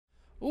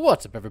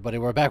What's up, everybody?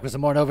 We're back with some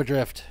more Nova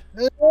Drift.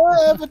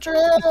 Have a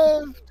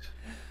drift.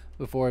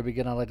 Before we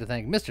begin, I'd like to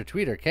thank Mr.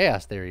 Tweeter,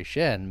 Chaos Theory,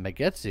 Shen,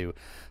 Megetsu,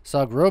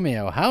 Sog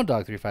Romeo,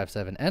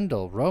 Hounddog357,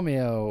 Endel,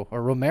 Romero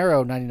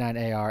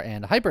 99AR,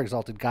 and Hyper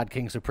Exalted God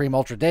King Supreme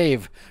Ultra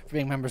Dave for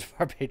being members of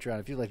our Patreon.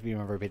 If you'd like to be a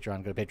member of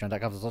Patreon, go to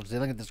patreon.com/link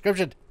in the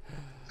description.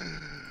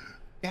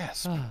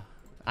 Yes.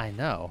 I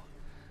know.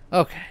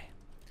 Okay.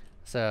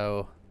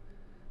 So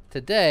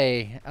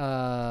today,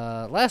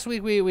 last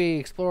week we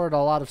explored a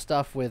lot of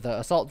stuff with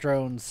assault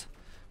drones.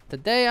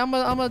 Today I'm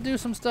gonna do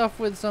some stuff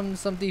with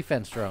some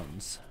defense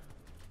drones.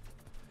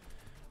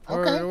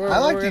 Okay, I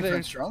like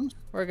defense drones.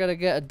 We're gonna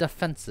get a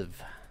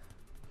defensive.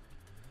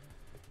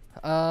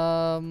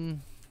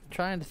 Trying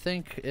to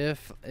think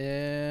if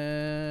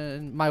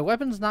my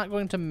weapon's not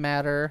going to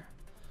matter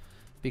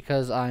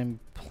because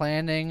I'm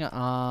planning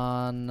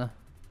on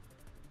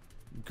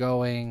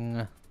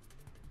going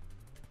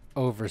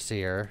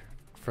Overseer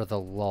for the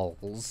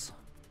lulls.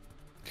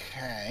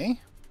 Okay.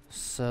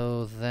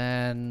 So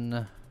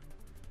then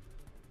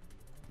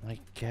I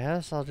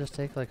guess I'll just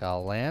take like a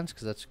lance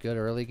because that's good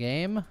early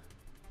game.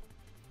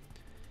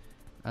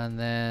 And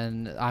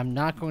then I'm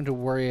not going to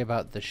worry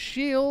about the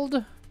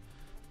shield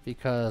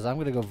because I'm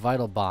going to go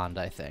Vital Bond,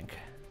 I think.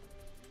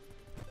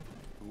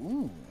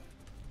 Ooh.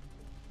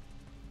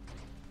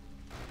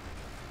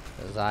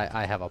 Because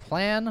I have a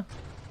plan.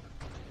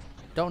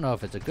 Don't know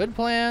if it's a good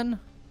plan,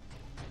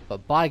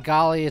 but by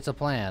golly, it's a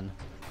plan.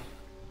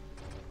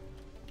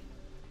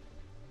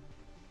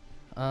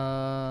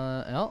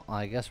 Well,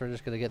 I guess we're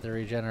just going to get the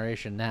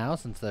regeneration now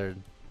since there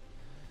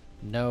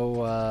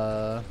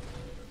no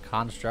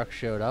construct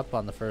showed up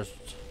on the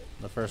first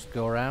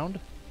go round.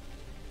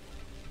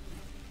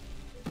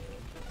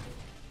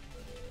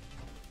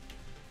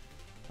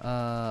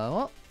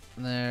 Well,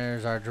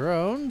 there's our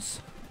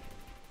drones.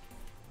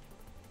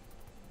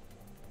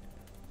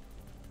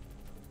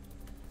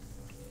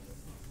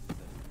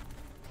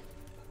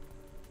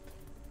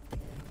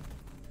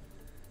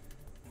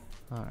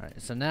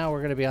 Alright, so now we're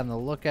going to be on the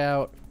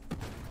lookout.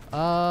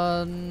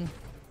 I'm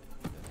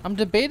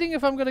debating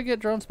if I'm going to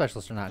get drone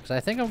specialists or not, because I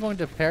think I'm going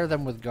to pair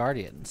them with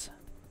guardians.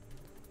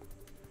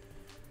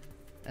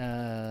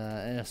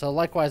 So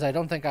likewise, I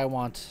don't think I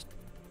want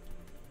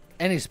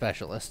any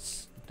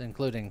specialists,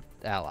 including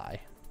ally.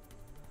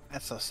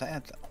 That's so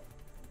sad,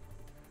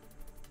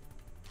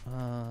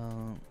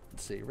 though.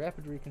 Let's see,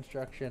 rapid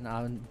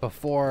reconstruction.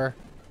 Before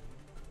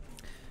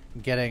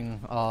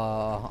getting a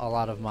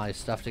lot of my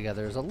stuff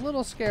together is a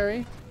little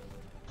scary,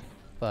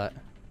 but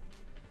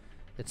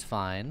it's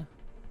fine.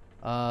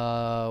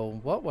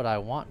 What would I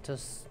want to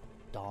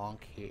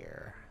stonk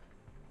here?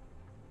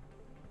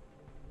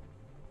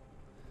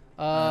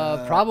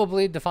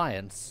 Probably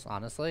Defiance,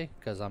 honestly,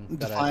 because I'm gonna...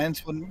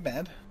 Defiance wouldn't be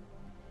bad.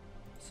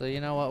 So you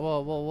know what?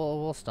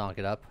 We'll stonk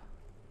it up.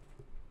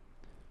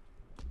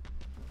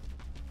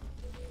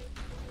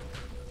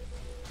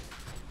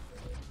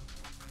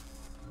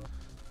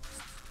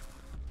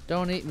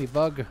 Don't eat me,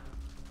 bug.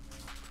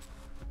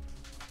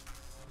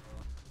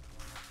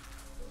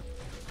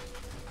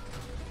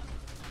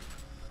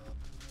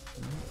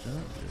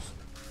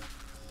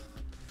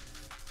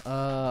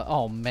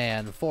 Oh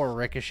man, 4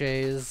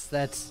 ricochets.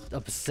 That's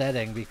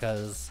upsetting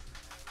because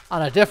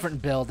on a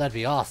different build, that'd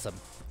be awesome.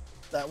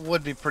 That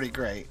would be pretty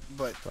great,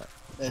 but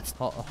it's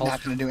not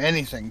going to do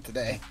anything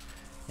today.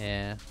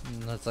 Yeah,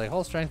 it's like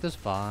whole strength is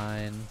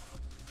fine.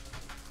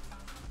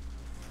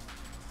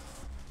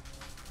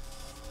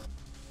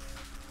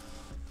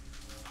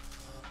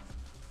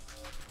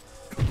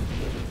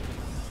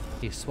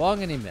 He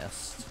swung and he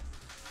missed.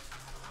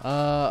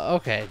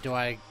 Okay, do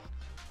I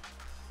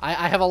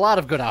have a lot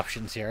of good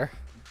options here.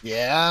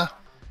 Yeah.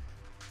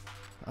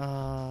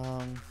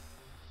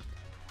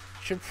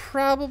 Should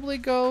probably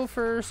go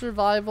for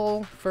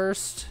survival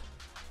first.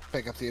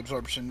 Pick up the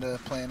absorption to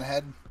plan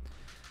ahead.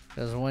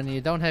 Because when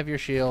you don't have your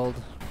shield,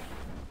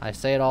 I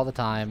say it all the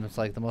time, it's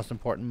like the most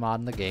important mod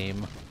in the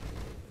game.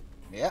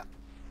 Yeah.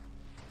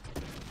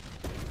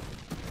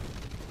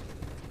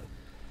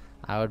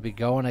 I would be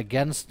going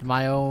against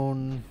my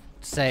own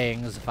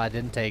sayings if I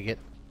didn't take it.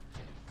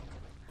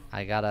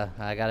 I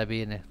gotta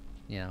be in,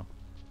 you know,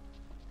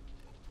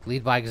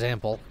 lead by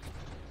example,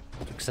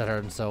 etc.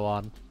 and so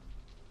on.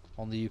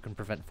 Only you can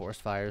prevent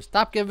forest fires.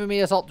 Stop giving me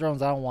assault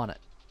drones. I don't want it.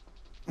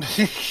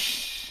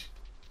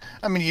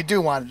 I mean, you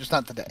do want it, just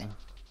not today.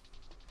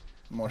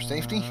 More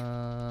safety?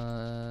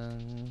 Or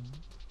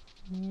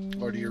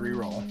do you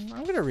reroll?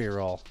 I'm gonna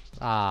reroll.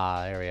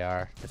 Ah, there we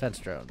are. Defense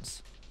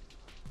drones.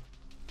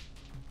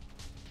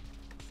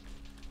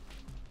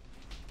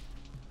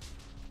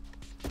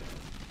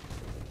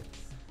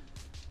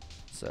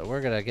 So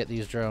we're gonna get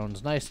these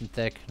drones nice and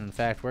thick. In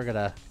fact, we're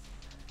gonna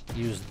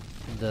use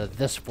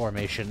this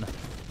formation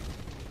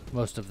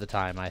most of the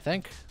time, I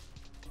think.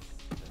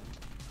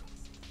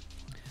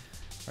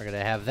 We're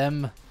gonna have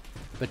them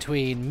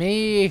between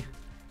me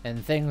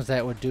and things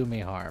that would do me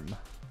harm.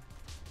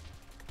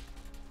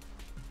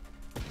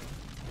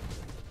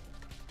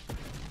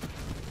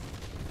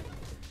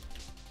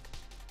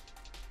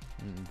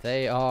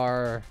 They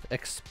are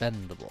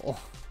expendable.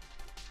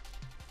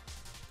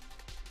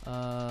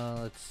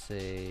 Let's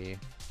see.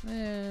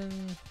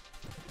 And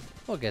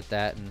we'll get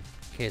that in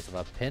case of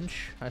a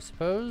pinch, I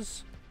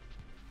suppose.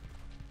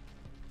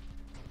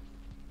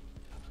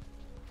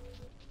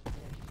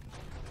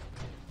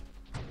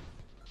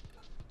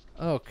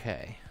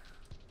 Okay.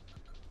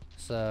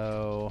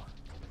 So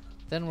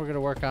then we're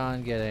gonna work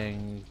on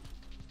getting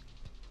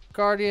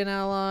Guardian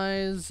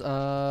allies.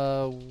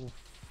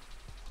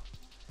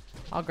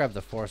 I'll grab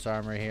the Force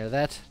Armor here.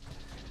 That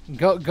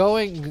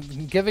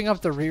giving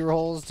up the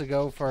rerolls to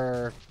go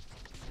for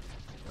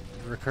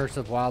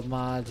recursive wild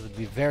mods would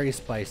be very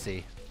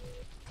spicy.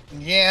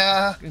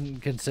 Yeah.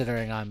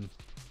 Considering I'm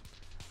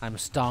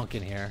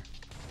stonking here.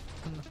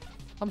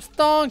 I'm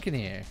stonking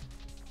here.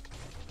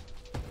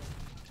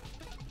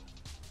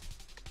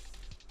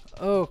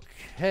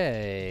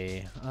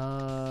 Okay.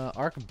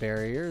 Arc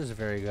Barrier is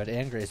very good,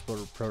 and Grace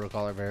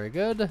Protocol are very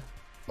good.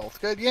 Both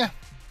good, yeah.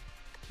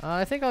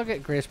 I think I'll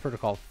get Grace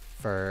Protocol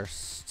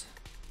first,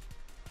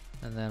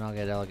 and then I'll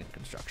get Elegant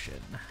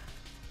Construction.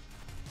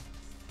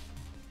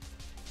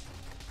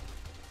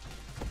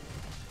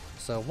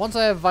 So once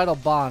I have Vital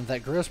Bond,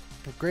 that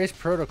Grace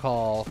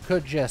Protocol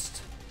could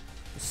just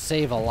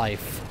save a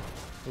life.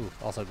 Ooh,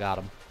 also got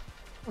him.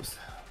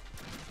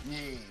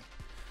 Yeah.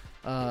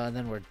 And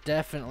then we're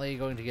definitely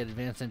going to get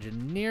Advanced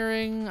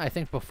Engineering. I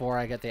think before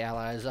I get the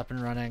allies up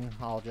and running,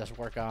 I'll just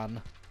work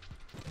on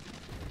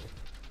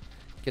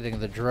getting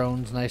the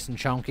drones nice and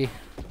chunky.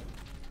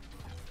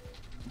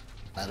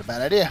 Not a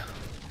bad idea.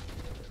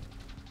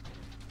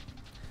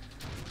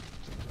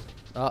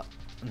 Oh,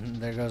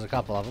 there goes a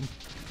couple of them.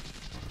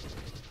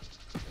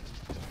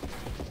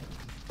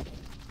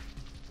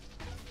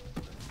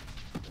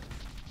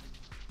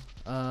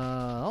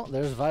 Oh,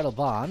 there's Vital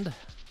Bond.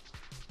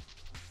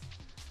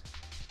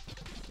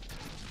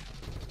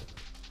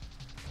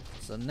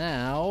 So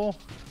now,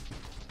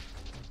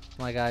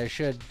 my guys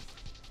should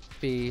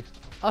be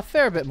a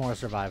fair bit more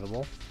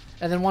survivable.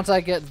 And then once I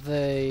get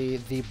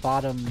the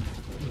bottom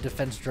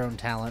defense drone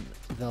talent,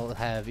 they'll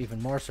have even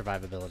more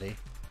survivability.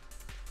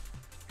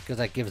 Because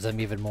that gives them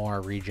even more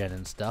regen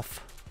and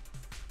stuff.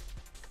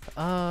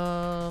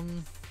 I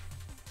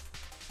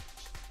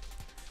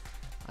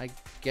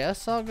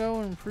guess I'll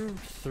go improved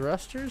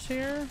thrusters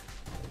here.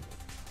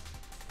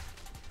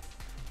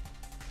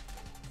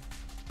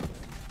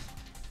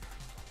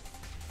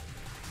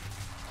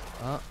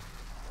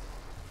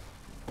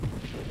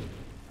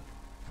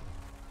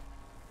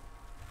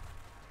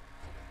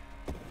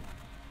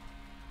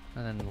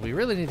 And then we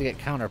really need to get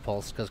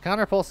Counterpulse, because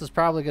Counterpulse is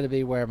probably going to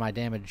be where my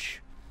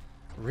damage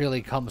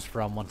really comes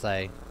from once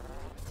I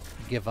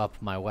give up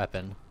my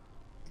weapon.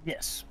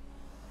 Yes.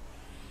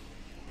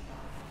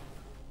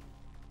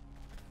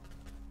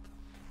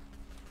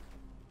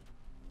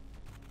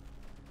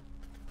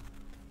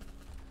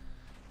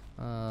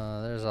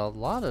 There's a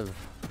lot of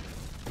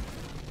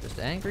just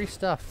angry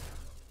stuff.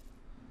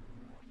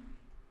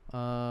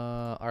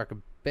 Arc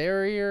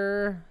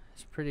Barrier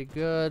is pretty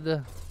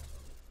good.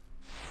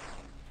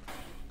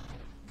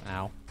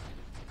 Ow.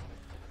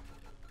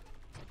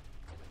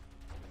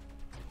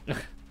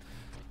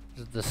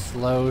 Just the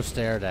slow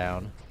stare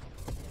down.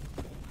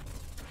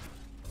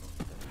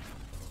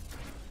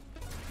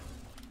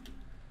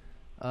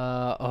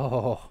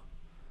 Oh.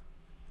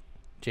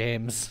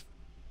 James.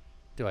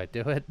 Do I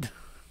do it?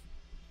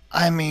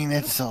 I mean,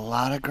 it's a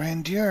lot of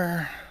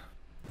grandeur.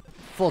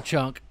 Full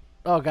chunk.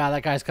 Oh god,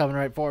 that guy's coming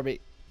right for me.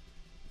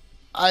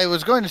 I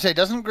was going to say,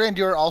 doesn't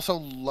grandeur also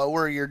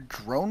lower your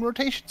drone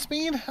rotation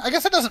speed? I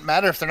guess it doesn't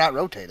matter if they're not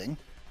rotating.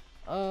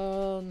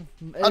 Oh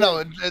no,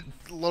 it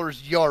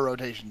lowers your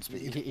rotation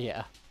speed.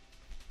 Yeah.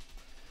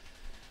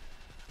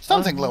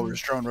 Something lowers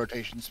drone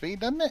rotation speed,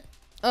 doesn't it?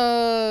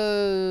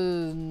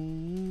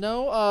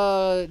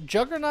 No.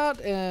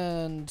 Juggernaut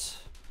and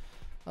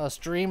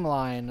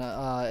Streamline.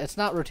 It's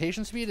not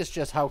rotation speed. It's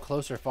just how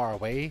close or far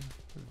away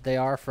they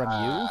are from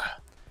you.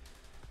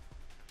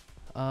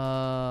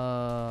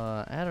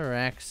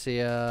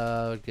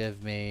 Ataraxia would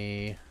give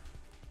me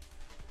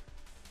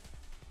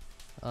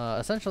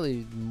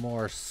essentially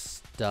more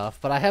stuff,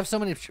 but I have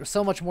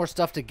so much more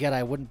stuff to get.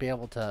 I wouldn't be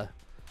able to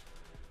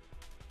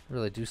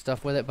really do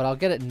stuff with it, but I'll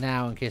get it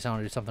now in case I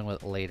want to do something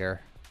with it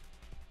later.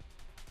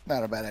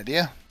 Not a bad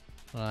idea.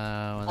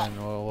 And then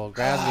we'll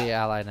grab the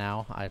ally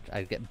now.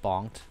 I get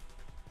bonked.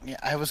 Yeah,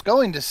 I was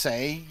going to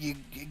say,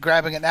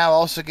 grabbing it now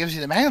also gives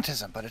you the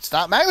magnetism, but it's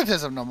not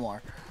magnetism no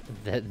more.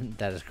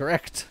 That is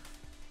correct.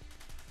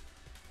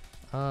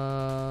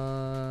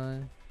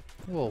 We'll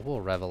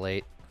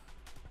revelate.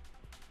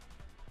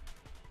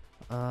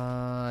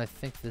 I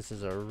think this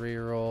is a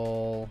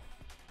reroll.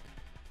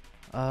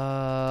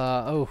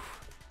 Oh,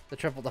 the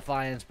triple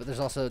defiance, but there's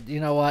also, you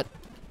know what?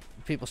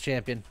 People's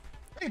champion.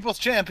 People's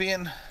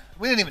champion.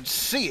 We didn't even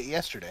see it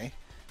yesterday.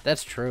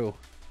 That's true.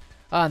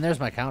 And there's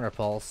my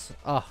counterpulse.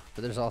 Oh,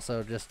 but there's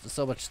also just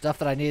so much stuff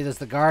that I need. There's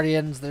the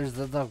guardians. There's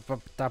the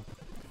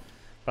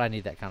but I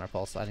need that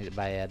counterpulse. I need it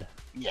bad.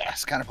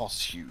 Yes, counterpulse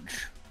is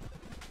huge.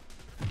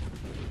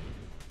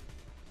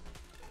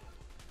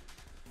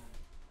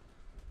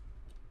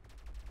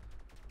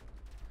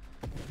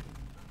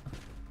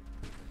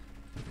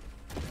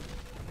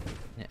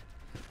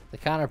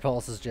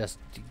 counterpulse is just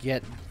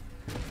get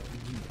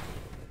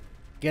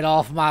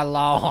off my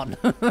lawn.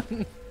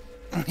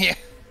 Yeah.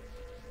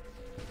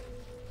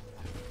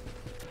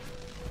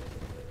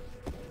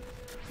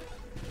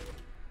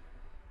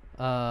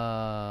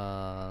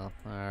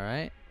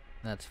 Alright.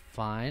 That's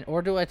fine.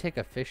 Or do I take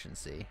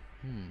efficiency?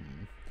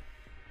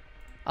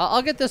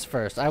 I'll get this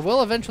first. I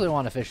will eventually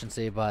want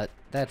efficiency, but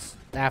that's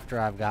after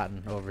I've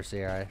gotten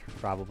Overseer,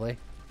 probably.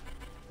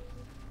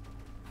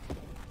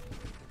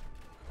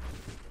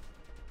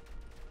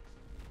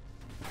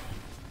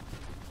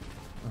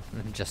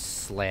 And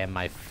just slam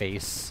my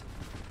face.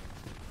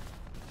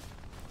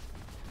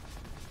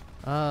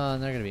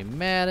 And they're gonna be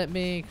mad at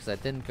me because I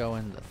didn't go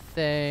in the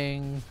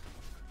thing.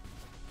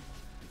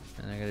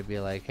 And they're gonna be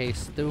like, hey,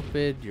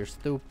 stupid, you're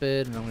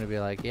stupid. And I'm gonna be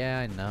like, yeah,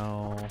 I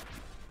know.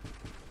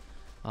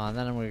 And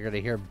then we're gonna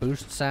hear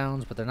boost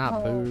sounds, but they're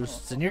not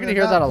boosts. And you're gonna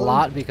hear that a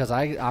lot because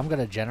I'm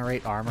gonna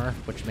generate armor,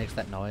 which makes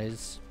that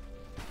noise.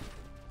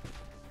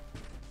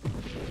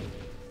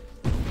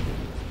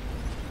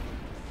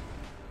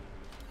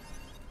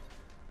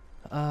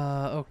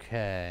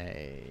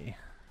 Okay.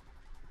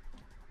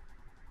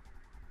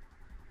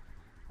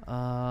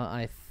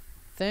 I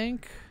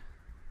think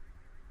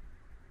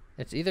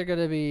it's either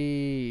gonna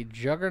be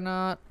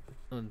Juggernaut,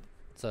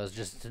 so it's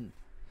just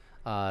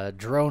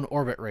drone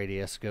orbit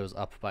radius goes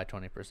up by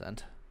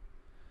 20%.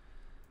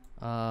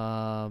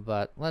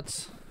 But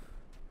let's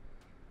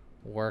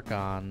work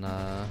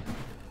on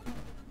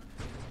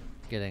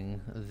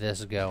getting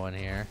this going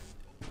here.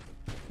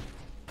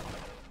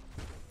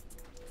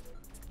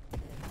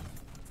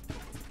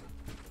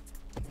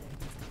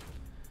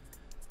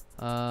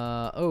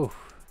 Oh,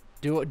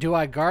 do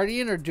I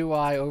Guardian or do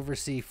I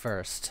Oversee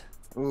first?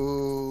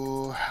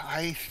 Ooh,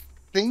 I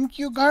think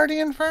you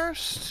Guardian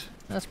first.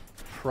 That's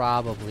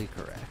probably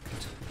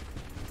correct.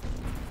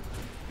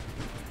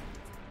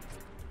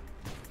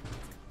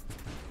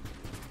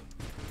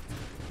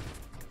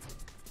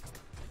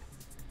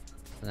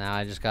 Now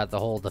I just got the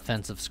whole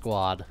defensive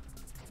squad.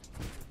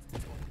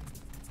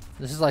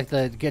 This is like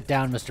the Get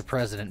Down, Mr.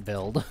 President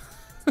build.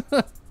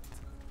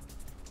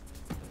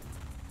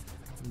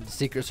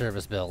 Secret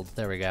Service build.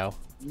 There we go.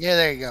 Yeah,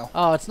 there you go.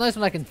 Oh, it's nice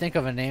when I can think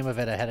of a name of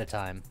it ahead of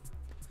time.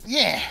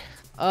 Yeah.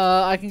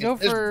 I can go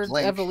for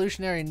Blink.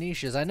 evolutionary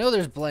niches. I know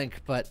there's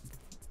Blink, but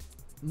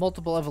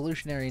multiple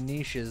evolutionary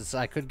niches,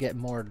 I could get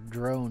more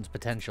drones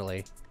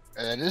potentially.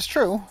 That is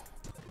true.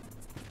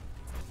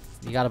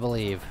 You gotta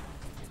believe.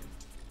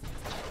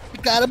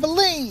 You gotta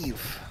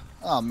believe.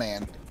 Oh,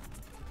 man.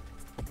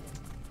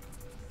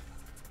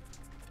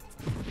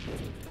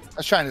 I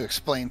was trying to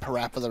explain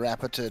Parappa the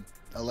Rappa to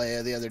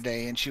Alea the other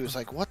day, and she was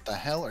like, what the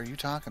hell are you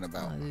talking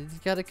about? You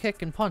gotta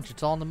kick and punch.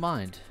 It's all in the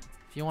mind.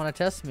 If you want to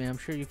test me, I'm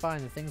sure you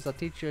find the things I'll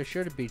teach you are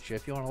sure to beat you.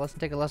 If you want a lesson,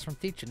 take a lesson from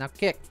teaching. Now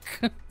kick.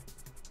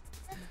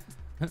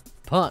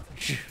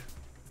 Punch.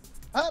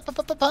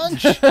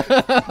 Punch. So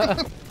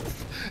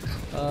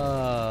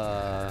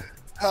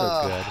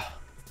good.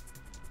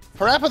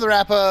 Parappa the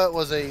Rappa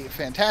was a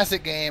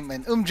fantastic game,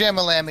 and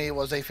Jamalami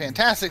was a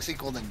fantastic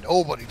sequel that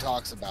nobody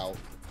talks about.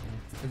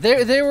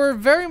 They were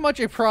very much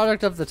a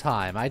product of the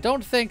time. I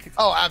don't think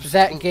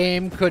that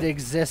game could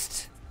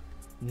exist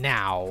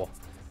now,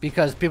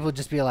 because people would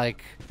just be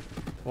like,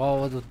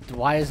 well,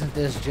 why isn't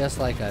this just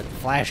like a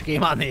Flash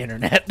game on the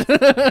internet? You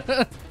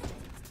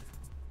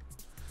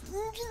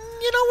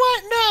know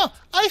what? No,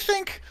 I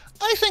think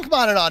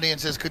modern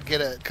audiences could get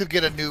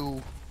a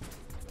new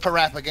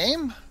Parappa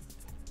game.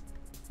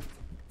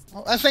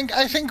 I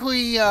think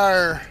we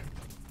are.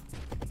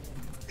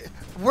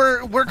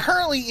 We're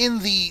currently in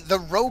the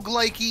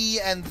roguelike-y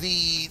and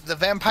the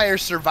Vampire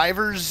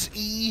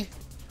Survivors-y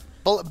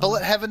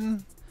bullet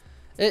heaven.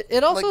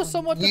 It also like,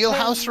 somewhat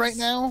wheelhouse depends. right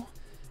now.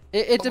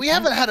 We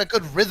haven't had a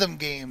good rhythm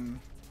game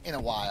in a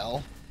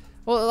while.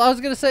 Well, I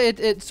was gonna say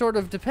it sort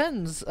of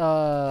depends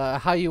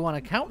how you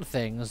want to count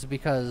things,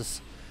 because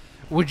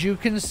would you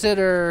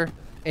consider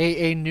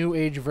a new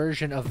age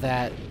version of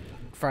that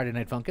Friday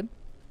Night Funkin'?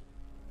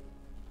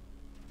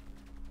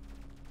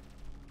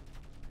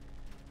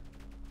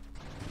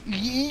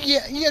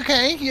 Yeah,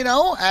 okay,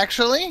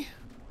 actually,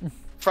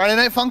 Friday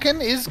Night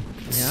Funkin' is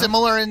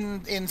similar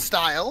in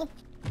style.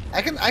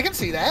 I can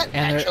see that,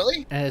 and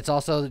actually. And it's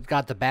also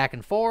got the back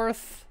and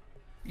forth.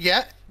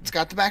 Yeah, it's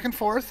got the back and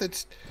forth.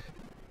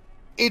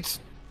 Its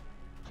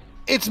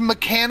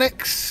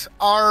mechanics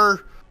are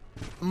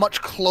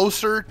much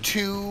closer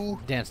to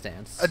Dance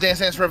Dance. a Dance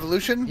Dance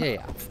Revolution.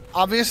 Yeah.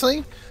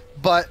 Obviously,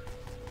 but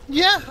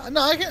yeah,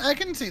 no, I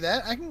can see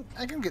that.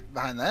 I can get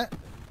behind that.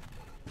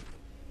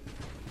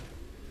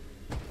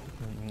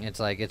 It's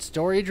like, it's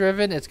story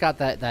driven. It's got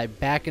that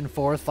back and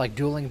forth, like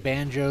dueling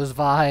banjos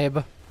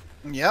vibe.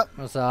 Yep.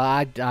 So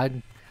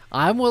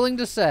I'm willing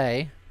to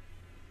say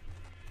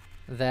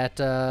that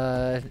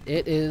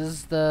it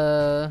is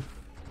the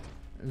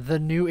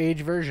new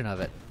age version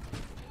of it.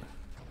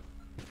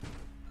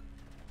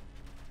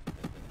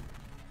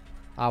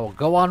 I will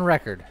go on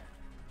record.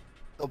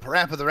 Well,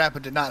 Parappa the Rappa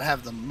did not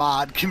have the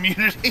mod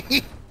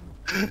community.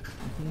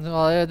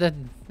 Well, it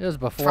was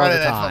before Friday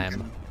the Night time.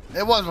 Funkin'.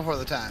 It was before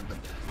the time, but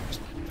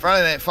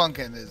Friday Night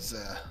Funkin' is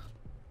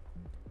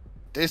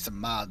there's some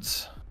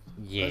mods.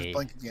 Yeah. There's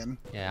Blink again.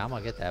 Yeah, I'm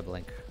gonna get that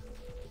Blink.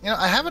 You know,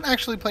 I haven't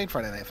actually played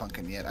Friday Night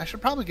Funkin' yet. I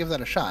should probably give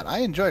that a shot. I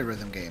enjoy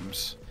rhythm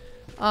games.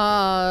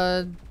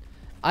 I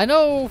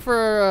know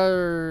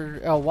for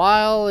a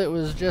while it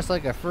was just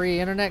like a free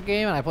internet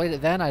game, and I played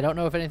it then. I don't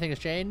know if anything has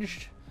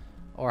changed,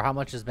 or how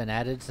much has been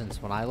added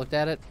since when I looked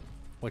at it,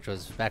 which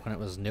was back when it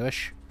was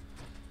newish.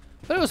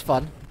 But it was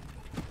fun.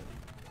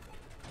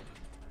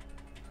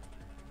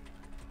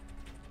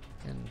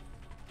 And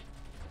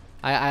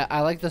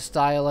I like the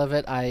style of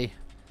it. I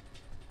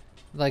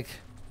like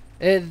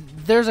it.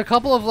 There's a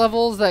couple of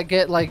levels that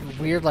get like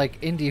weird, like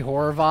indie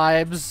horror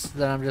vibes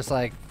that I'm just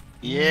like,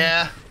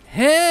 yeah,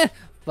 heh,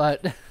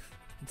 but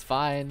it's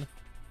fine.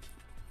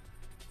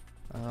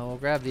 We'll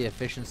grab the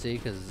efficiency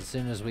because as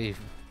soon as we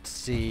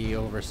see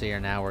Overseer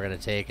now, we're gonna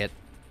take it.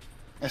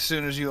 As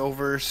soon as you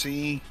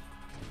oversee.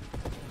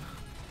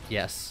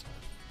 Yes,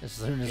 as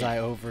soon as I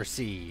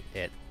oversee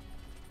it.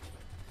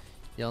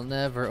 You'll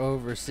never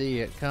oversee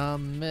it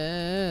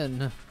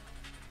coming.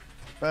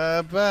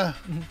 I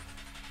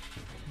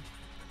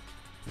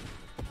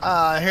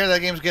hear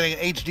that game's getting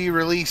an HD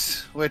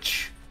release,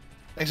 which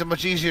makes it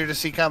much easier to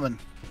see coming.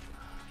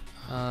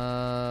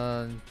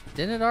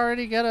 Didn't it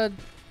already get a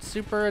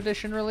Super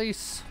Edition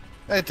release?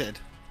 It did.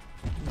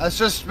 Let's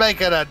just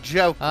make it a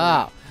joke.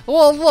 Ah,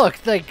 well,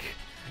 look, like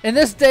in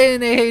this day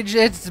and age,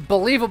 it's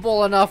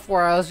believable enough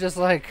where I was just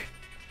like,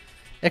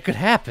 it could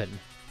happen.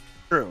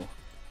 True.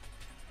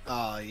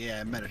 Oh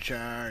yeah, meta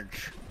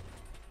charge.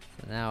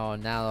 Now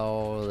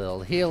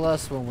they'll heal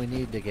us when we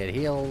need to get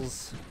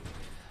heals.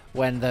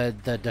 When the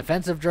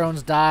defensive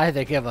drones die,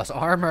 they give us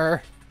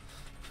armor.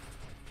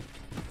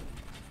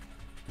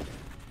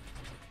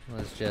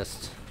 Let's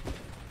just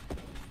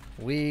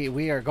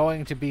we are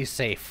going to be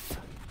safe.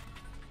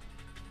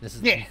 This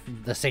is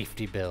the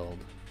safety build.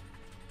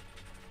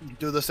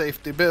 Do the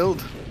safety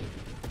build.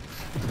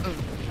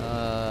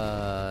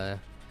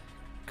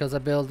 Cause I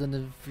build, and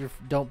if you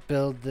don't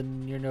build,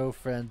 then you're no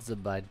friends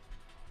of mine.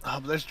 Oh,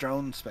 but there's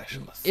drone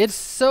specialists. It's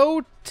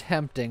so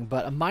tempting,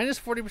 but a minus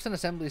 40%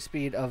 assembly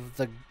speed of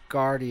the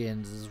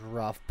Guardians is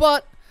rough.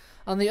 But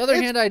on the other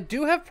hand, I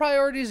do have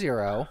priority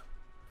 0.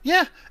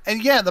 Yeah,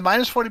 and yeah, the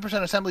minus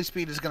 40% assembly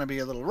speed is going to be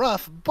a little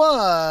rough,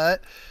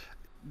 but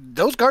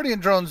those Guardian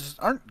drones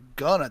aren't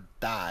gonna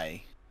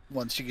die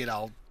once you get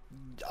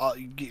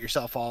you get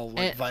yourself all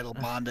like vital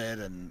bonded,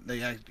 and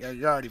you're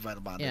already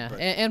vital bonded. Yeah, but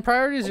and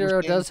priority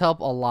 0 does help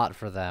a lot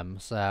for them.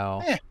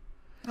 So yeah,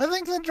 I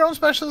think the drone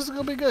specialist is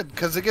gonna be good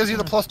because it gives you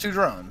the +2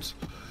 drones.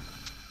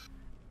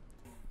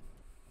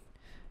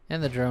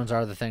 And the drones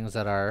are the things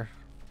that are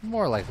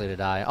more likely to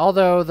die.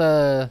 Although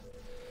the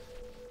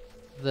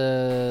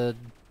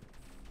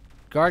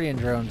Guardian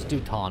drones do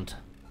taunt.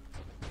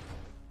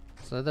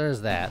 So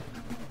there's that.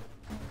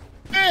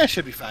 It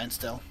should be fine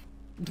still.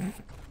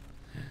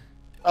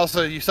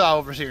 Also, you saw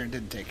Overseer and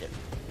didn't take it.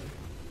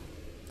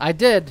 I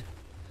did.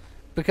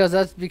 Because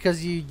that's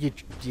because you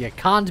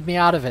conned me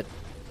out of it.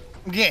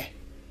 Yeah.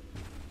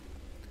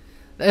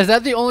 Is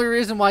that the only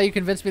reason why you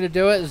convinced me to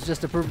do it? Is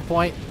just to prove a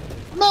point?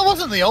 No, it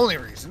wasn't the only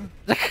reason.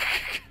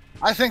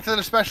 I think that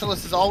a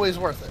specialist is always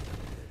worth it.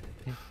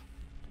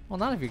 Well,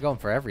 not if you're going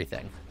for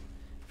everything.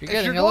 If you're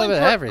getting a little bit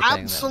of everything.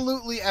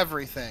 Absolutely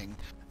everything,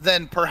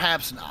 then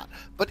perhaps not.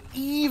 But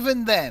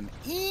even then,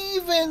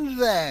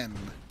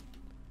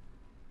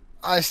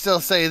 I still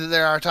say that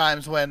there are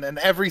times when an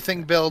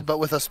everything build, but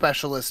with a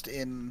specialist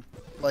in,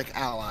 like,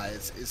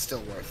 allies, is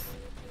still worth.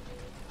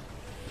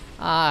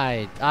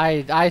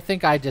 I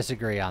think I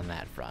disagree on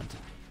that front.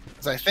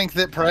 Because I think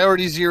that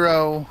priority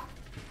 0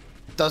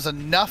 does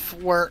enough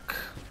work.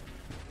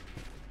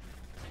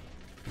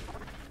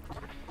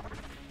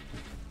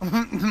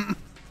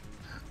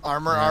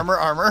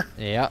 Armor.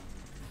 Yep.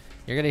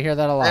 You're gonna hear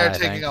that a lot. They're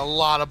taking a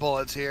lot of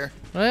bullets here.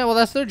 Yeah, well,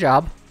 that's their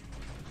job.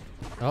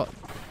 Oh,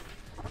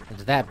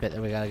 it's that bit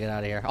that we gotta get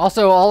out of here.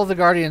 Also, all of the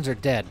Guardians are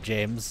dead,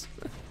 James.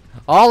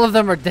 All of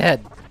them are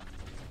dead.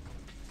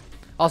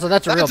 Also,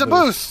 that's a real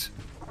boost.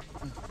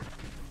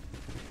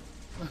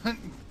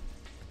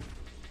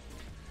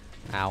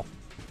 Ow.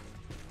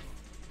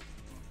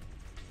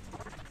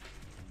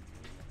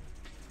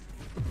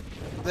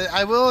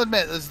 I will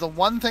admit, this is the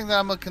one thing that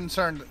I'm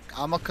concerned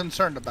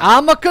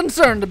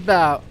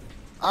about.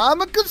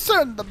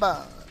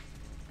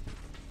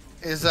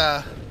 Is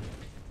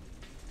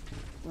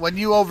when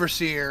you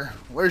Overseer,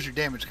 where's your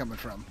damage coming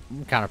from?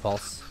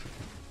 Counterpulse.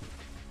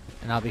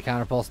 And I'll be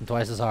counterpulsing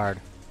twice as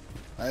hard.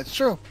 That's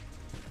true.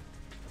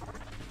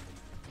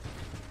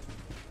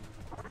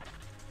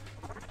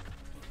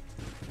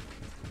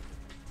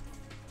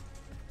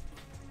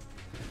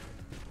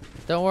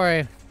 Don't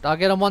worry, I'll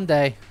get him one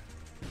day.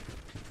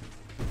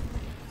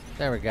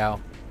 There we go.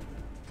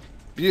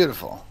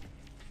 Beautiful.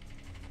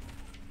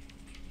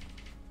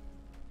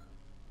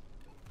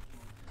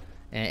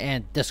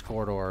 And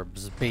Discord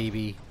orbs,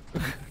 baby.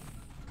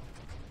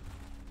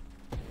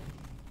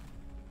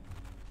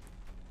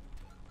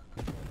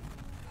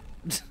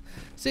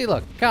 See,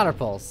 look,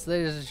 counterpulse.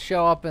 They just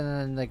show up and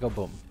then they go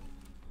boom.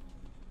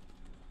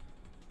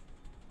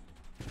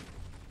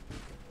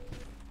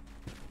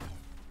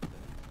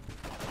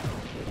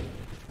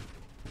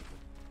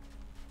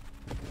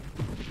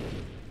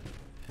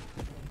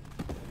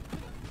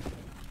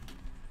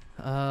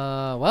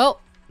 Well.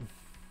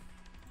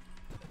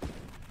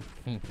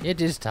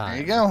 It is time.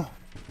 There you go.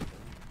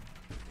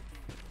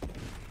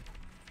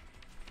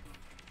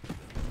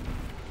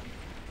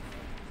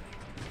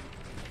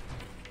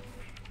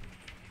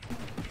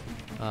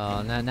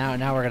 Oh,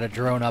 now we're gonna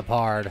drone up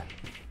hard.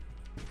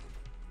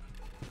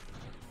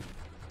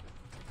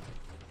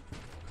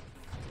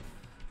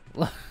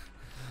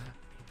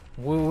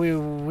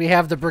 We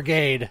have the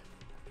brigade.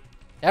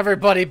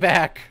 Everybody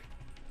back.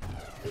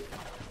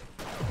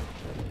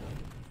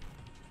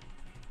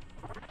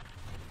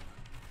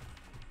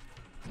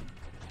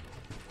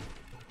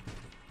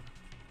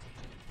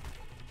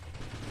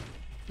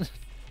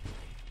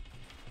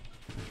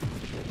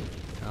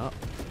 Oh.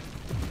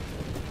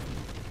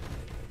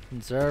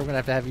 And sir, I'm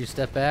gonna have you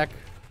step back.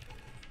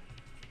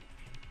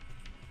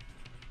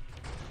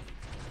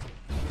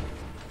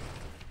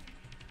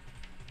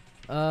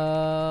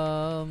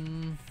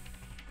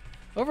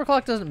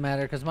 Overclock doesn't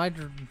matter because my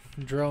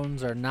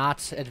drones are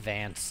not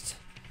advanced,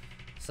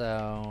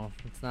 so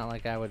it's not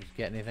like I would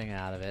get anything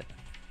out of it.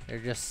 They're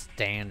just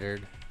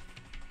standard,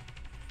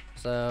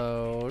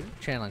 so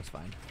channeling's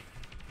fine.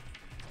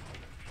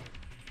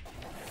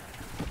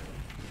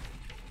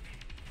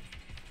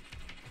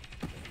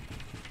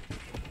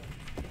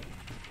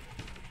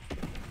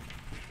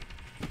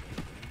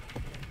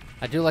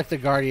 I do like the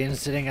Guardian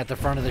sitting at the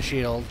front of the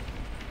shield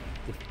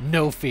with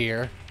no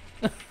fear.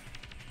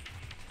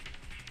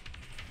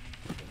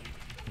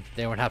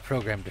 They were not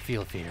programmed to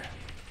feel fear.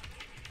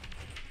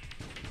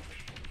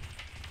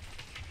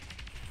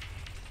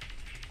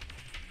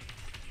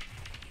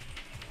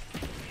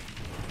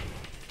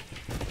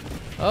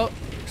 Oh,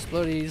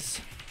 explodies.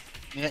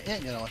 Yeah,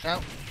 you gotta watch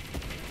out.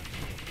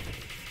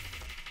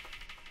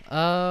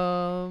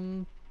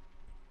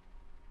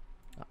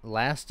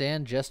 Last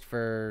stand just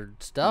for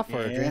stuff,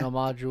 or adrenal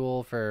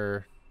module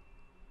for...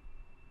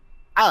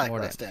 I like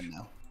last stand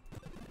now.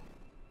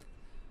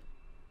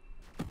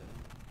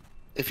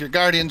 If your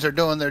Guardians are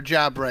doing their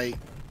job right,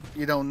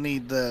 you don't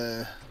need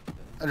the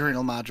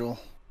adrenal module.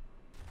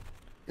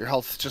 Your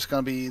health's just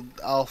gonna be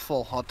all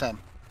full all the time.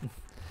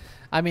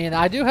 I mean,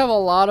 I do have a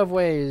lot of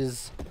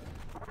ways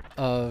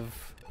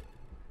of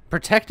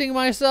protecting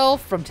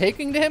myself from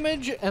taking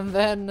damage, and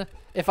then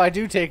if I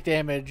do take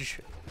damage,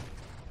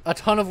 a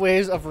ton of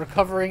ways of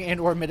recovering and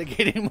or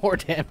mitigating more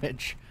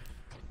damage.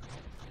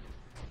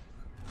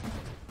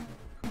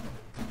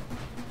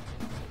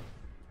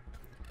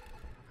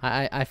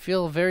 I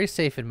feel very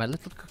safe in my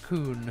little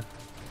cocoon.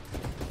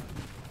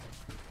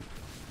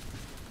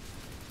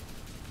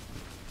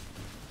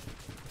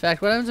 In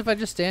fact, what happens if I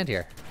just stand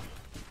here?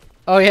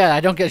 Oh yeah,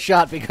 I don't get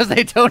shot because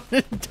they don't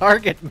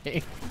target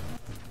me.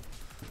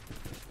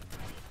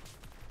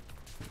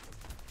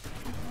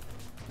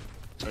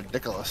 It's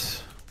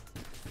ridiculous.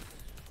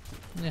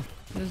 Yeah,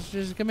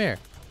 just come here.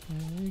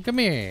 Come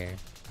here.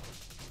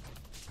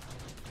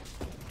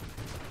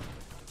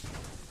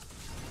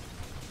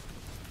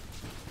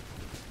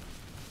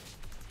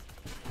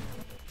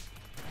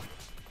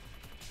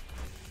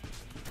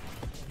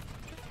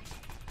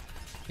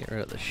 Get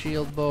rid of the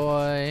shield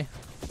boy.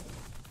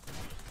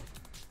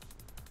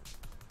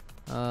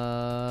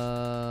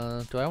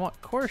 Do I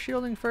want core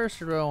shielding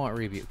first, or do I want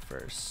rebuke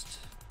first?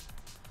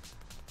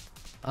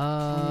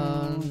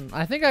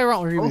 I think I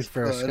want rebuke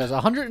first, because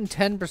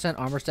 110%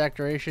 armor stack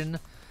duration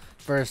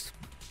versus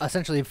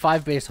essentially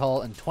 5 base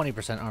hull and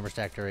 20% armor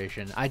stack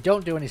duration. I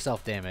don't do any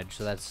self damage,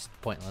 so that's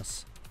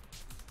pointless.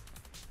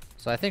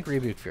 So I think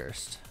rebuke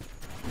first.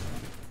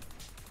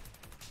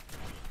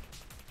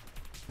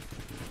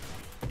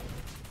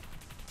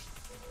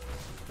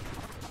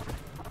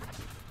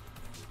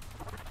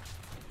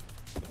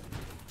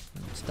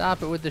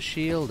 Stop it with the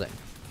shielding.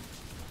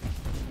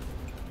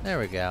 There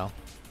we go.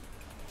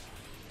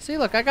 See,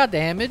 look, I got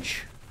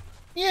damage.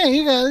 Yeah,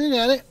 you got it, you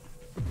got it.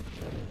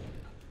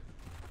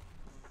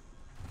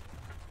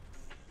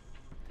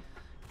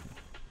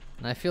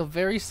 And I feel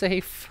very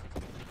safe.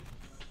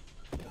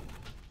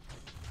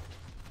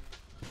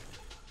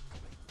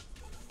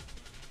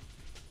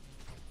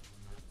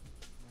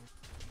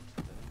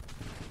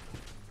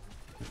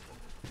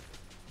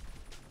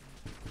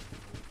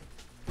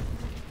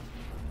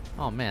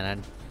 Oh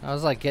man, I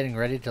was like getting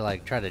ready to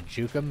like try to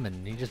juke him,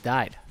 and he just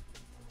died.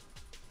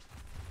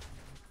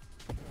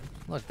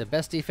 Look, the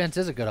best defense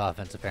is a good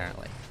offense,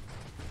 apparently.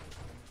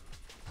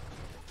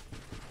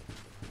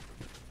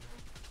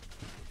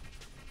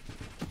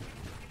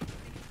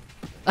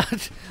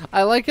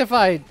 I like if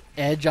I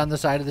edge on the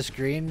side of the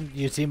screen,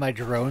 you see my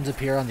drones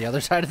appear on the other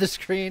side of the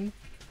screen.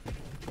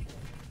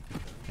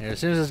 And as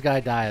soon as this guy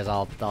dies,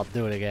 I'll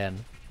do it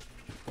again.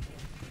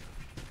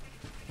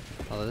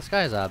 Although this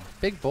guy's a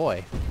big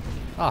boy.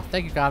 Oh,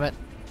 thank you, Comet.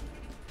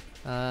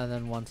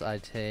 Then once I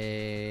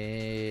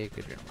take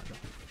adrenal module.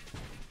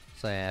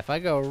 So yeah, if I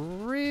go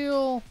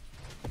real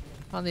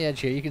on the edge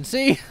here, you can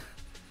see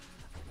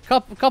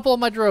a couple of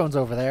my drones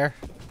over there.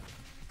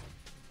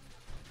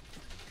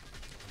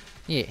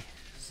 Yeah,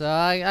 so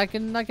I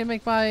can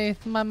make my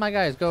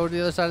guys go to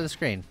the other side of the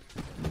screen.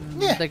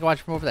 Yeah, they can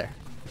watch from over there.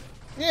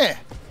 Yeah.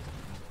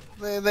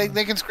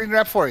 They can screen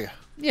wrap for you.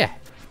 Yeah.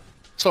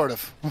 Sort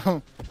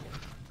of.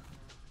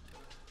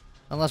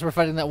 Unless we're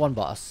fighting that one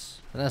boss.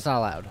 And that's not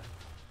allowed.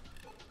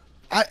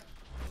 I'd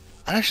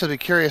actually be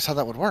curious how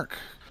that would work.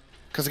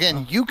 Because,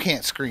 again, you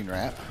can't screen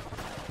wrap.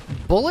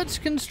 Bullets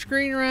can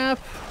screen wrap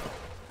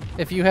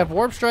if you have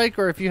Warp Strike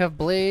or if you have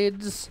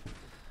Blades.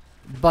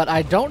 But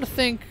I don't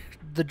think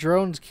the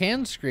drones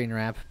can screen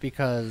wrap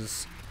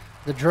because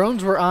the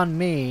drones were on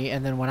me,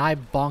 and then when I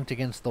bonked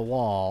against the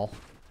wall,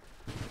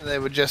 they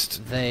would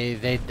just... I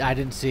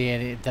didn't see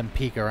any of them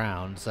peek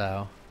around,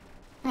 so...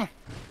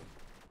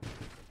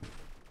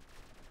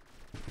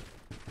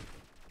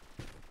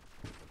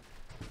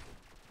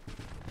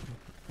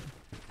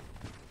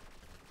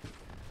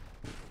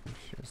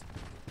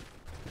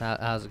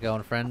 How's it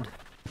going, friend?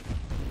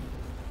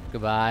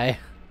 Goodbye.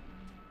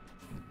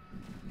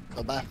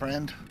 Goodbye,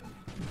 friend.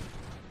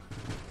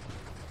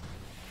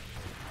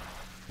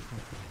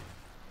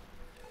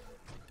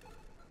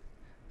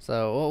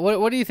 So,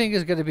 what do you think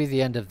is going to be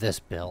the end of this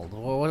build?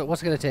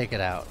 What's going to take it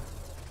out?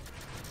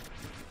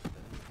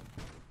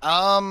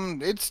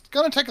 It's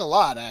going to take a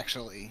lot,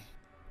 actually.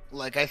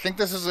 Like, I think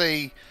this is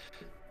a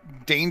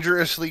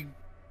dangerously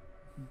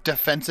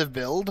defensive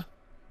build.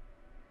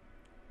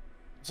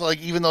 So,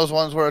 like, even those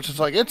ones where it's just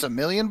like, it's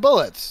 1,000,000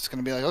 bullets. It's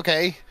going to be like,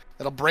 okay,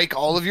 it'll break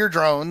all of your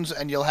drones,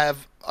 and you'll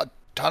have a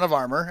ton of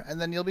armor, and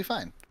then you'll be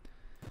fine.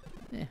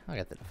 Yeah, I'll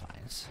get the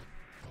Defiance.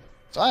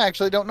 So I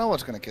actually don't know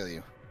what's going to kill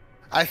you.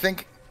 I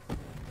think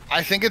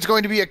it's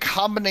going to be a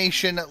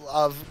combination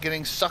of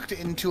getting sucked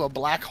into a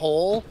black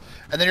hole,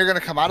 and then you're going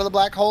to come out of the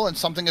black hole, and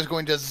something is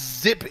going to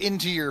zip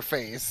into your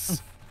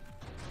face.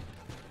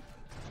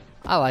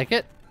 I like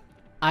it.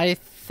 I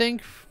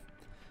think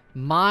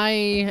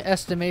my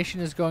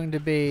estimation is going to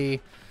be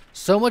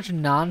so much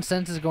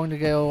nonsense is going to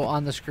go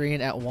on the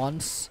screen at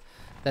once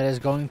that is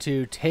going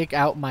to take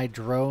out my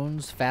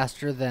drones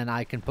faster than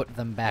I can put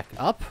them back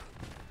up.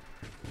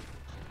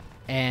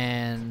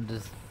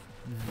 And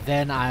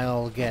then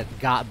I'll get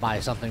got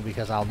by something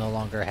because I'll no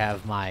longer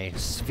have my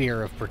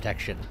sphere of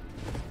protection.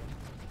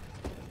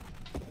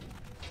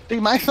 See,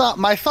 my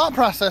thought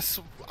process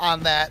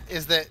on that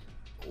is that,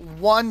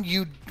 one,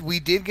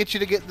 we did get you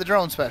to get the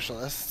drone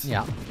specialists.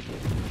 Yeah.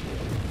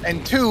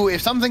 And two,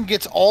 if something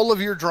gets all of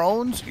your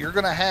drones, you're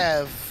gonna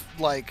have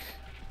like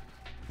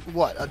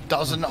what, a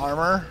dozen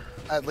armor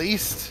at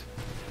least.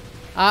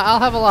 I'll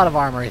have a lot of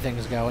armory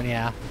things going,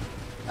 yeah.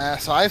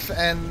 So I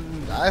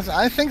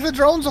think the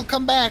drones will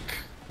come back.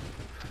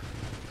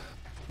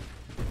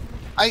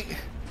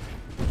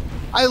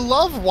 I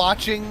love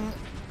watching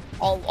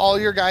all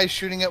your guys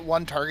shooting at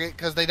one target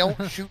because they don't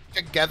shoot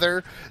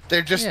together.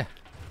 They're just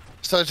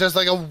so it's just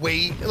like a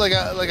wave, like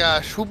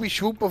a swoopy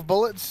swoop of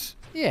bullets.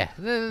 Yeah,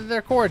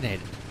 they're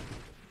coordinated.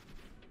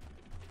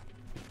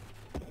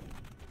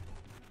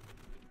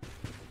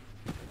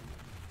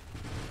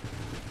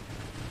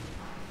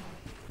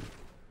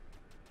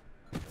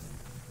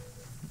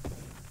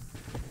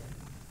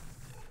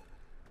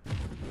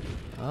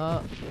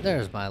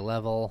 There's my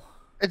level.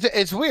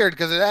 It's weird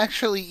because it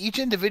actually, each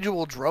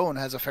individual drone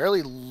has a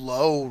fairly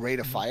low rate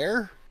of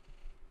fire,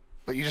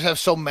 but you just have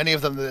so many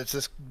of them that it's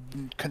this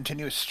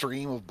continuous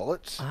stream of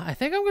bullets. I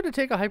think I'm going to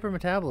take a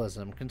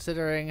hypermetabolism,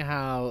 considering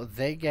how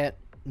they get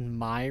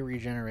my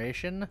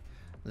regeneration.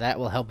 That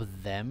will help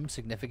them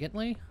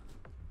significantly.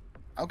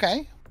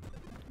 Okay.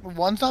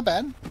 One's not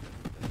bad.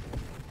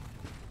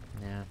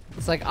 Yeah.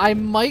 It's like, I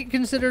might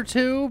consider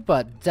 2,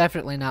 but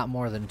definitely not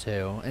more than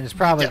 2. And it's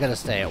probably going to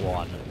stay at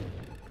 1.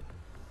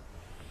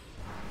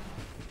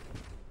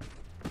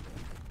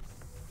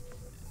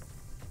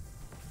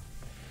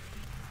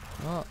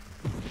 Oh,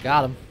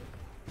 got him.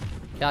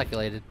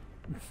 Calculated.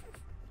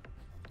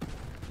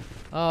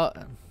 Oh,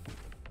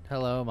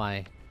 hello,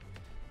 my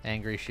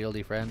angry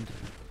shieldy friend.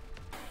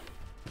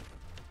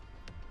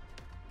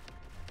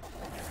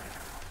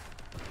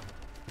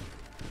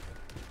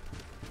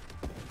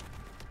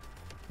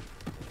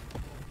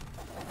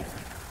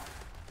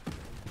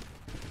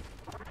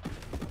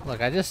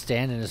 Look, I just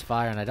stand in his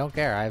fire and I don't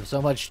care. I have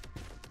so much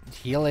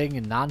healing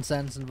and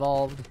nonsense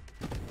involved.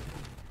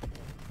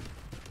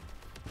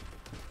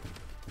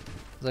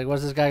 It's like,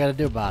 what's this guy got to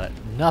do about it?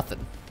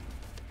 Nothing.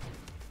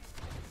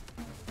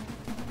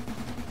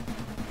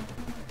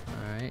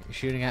 Alright,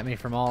 shooting at me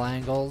from all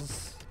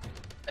angles.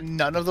 And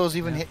none of those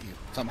even hit you,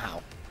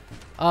 somehow.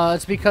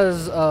 It's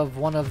because of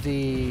one of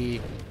the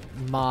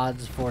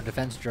mods for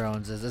defense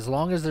drones. Is as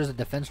long as there's a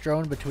defense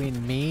drone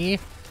between me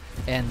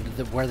and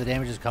where the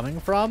damage is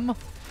coming from,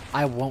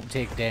 I won't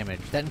take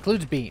damage. That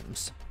includes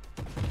beams.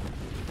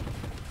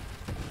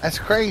 That's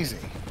crazy.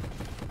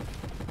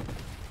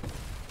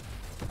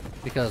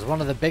 Because one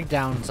of the big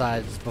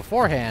downsides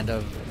beforehand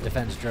of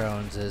defense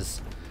drones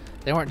is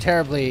they weren't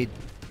terribly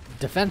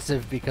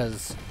defensive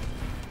because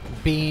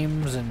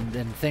beams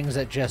and things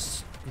that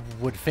just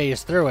would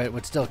phase through it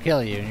would still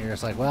kill you. And you're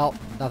just like, well,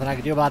 nothing I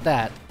can do about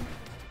that.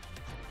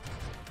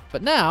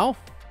 But now,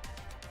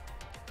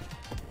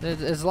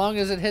 as long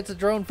as it hits a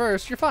drone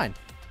first, you're fine.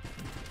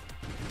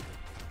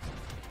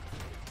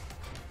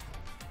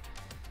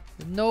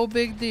 No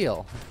big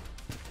deal.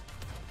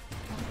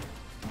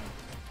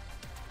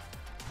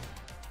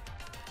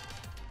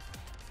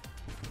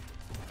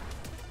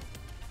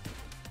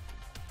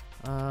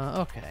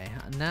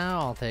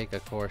 now I'll take a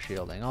core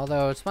shielding.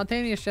 Although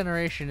spontaneous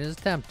generation is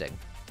tempting.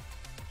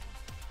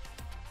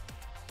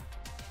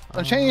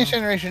 Spontaneous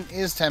generation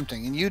is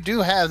tempting, and you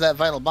do have that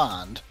vital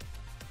bond.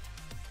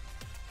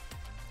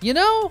 You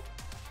know,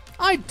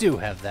 I do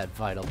have that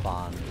vital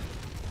bond.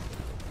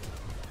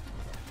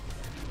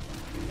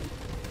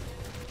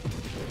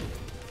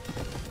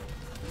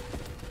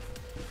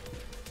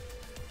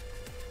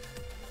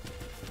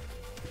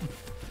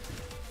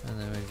 And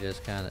then we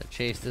just kind of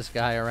chase this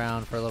guy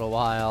around for a little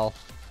while.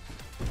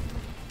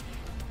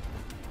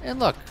 And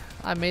look,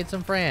 I made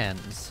some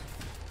friends.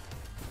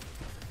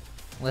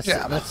 Let's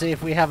see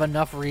if we have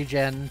enough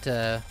regen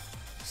to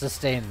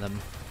sustain them.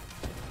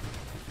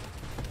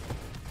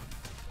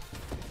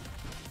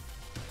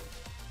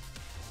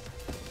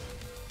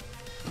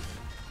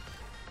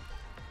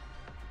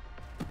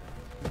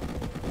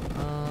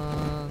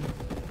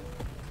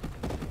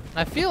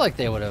 I feel like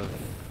they would have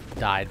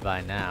died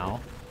by now.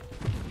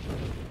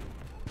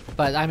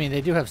 But, I mean,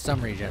 they do have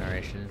some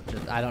regeneration.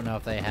 Just, I don't know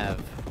if they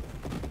have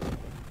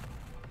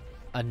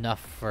enough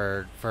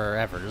for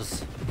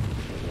evers.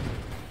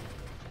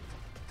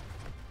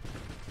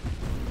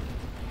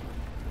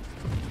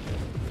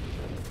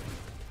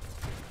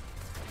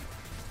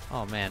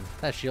 Oh man,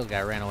 that shield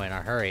guy ran away in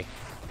a hurry.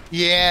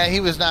 Yeah, he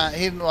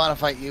didn't want to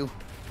fight you.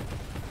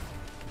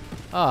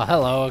 Oh,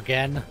 hello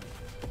again.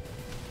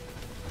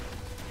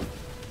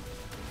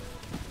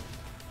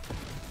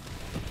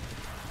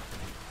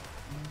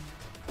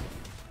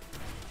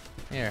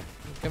 Here,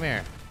 come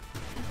here.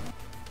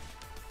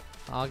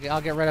 I'll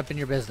get right up in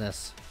your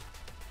business.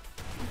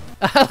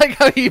 I like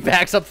how he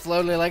backs up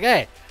slowly, like,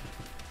 hey,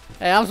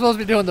 I'm supposed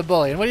to be doing the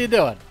bullying. What are you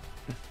doing?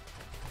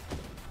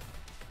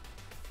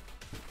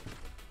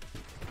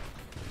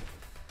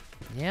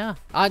 Yeah,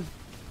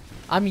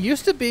 I'm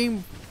used to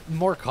being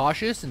more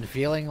cautious and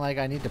feeling like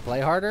I need to play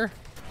harder.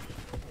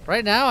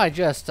 Right now, I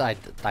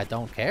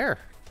don't care.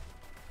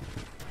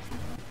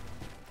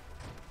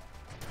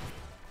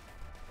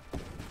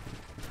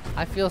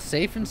 I feel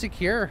safe and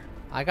secure.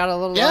 I got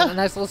a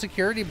nice little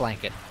security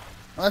blanket.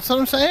 That's what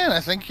I'm saying. I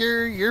think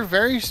you're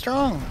very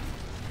strong.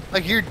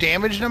 Like your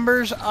damage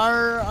numbers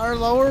are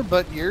lower,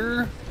 but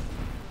you're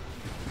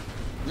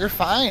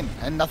fine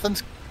and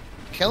nothing's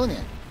killing you.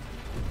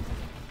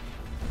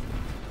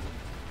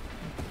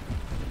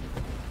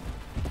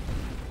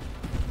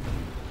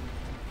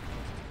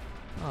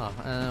 Oh,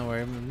 and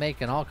we're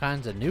making all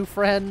kinds of new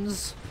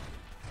friends.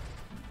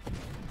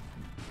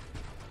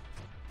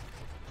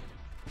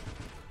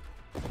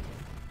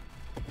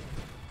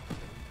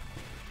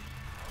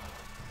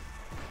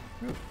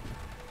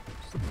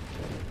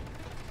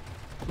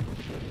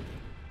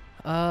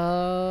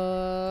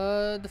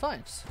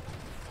 Defiance.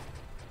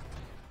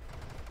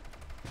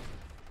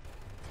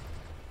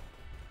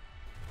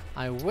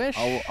 I wish...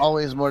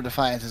 Always more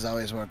defiance is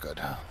always more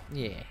good.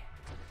 Yeah.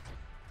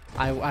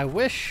 I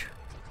wish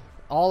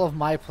all of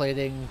my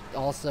plating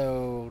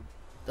also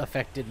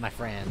affected my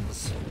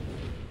friends.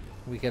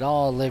 We could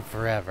all live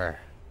forever.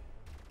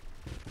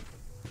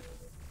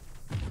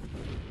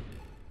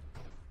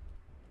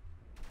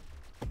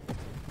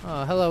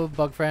 Oh, hello,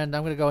 bug friend.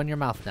 I'm gonna go in your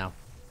mouth now.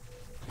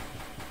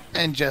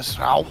 And just...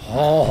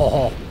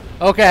 Oh,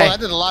 okay. Well, that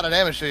did a lot of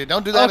damage to you.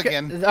 Don't do that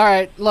again. All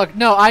right, look.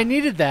 No, I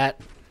needed that.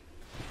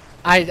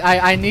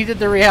 I needed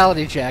the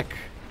reality check.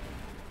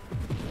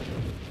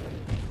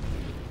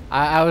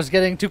 I was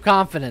getting too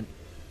confident.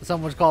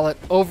 Some would call it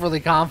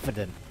overly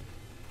confident.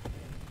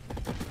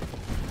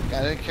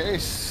 Gotta be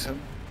curious?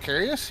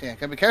 Yeah,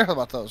 gotta be careful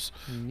about those.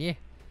 Yeah.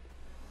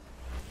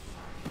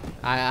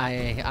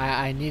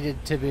 I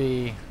needed to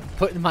be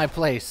put in my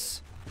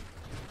place.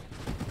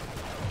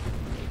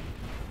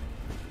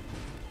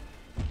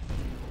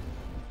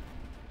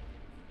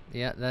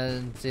 Yeah,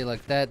 see,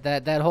 look,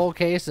 that whole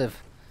case of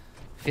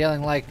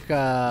feeling like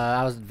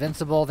I was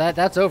invincible,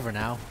 that's over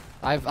now.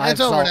 I've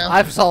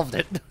solved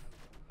it.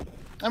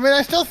 I mean,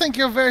 I still think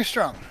you're very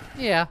strong.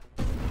 Yeah,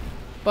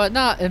 but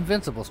not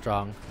invincible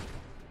strong.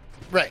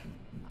 Right.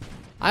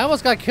 I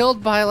almost got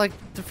killed by like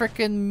the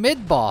frickin'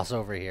 mid boss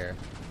over here,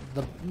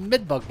 the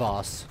mid bug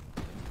boss.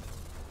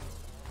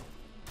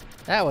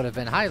 That would have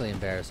been highly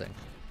embarrassing.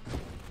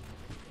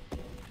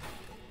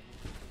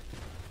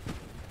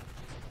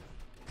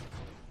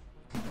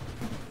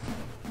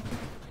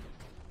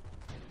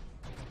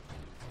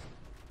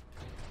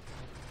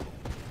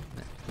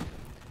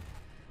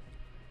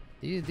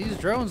 These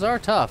drones are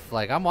tough.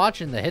 Like, I'm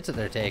watching the hits that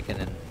they're taking,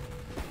 and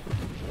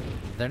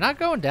they're not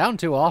going down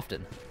too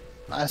often.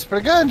 That's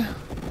pretty good.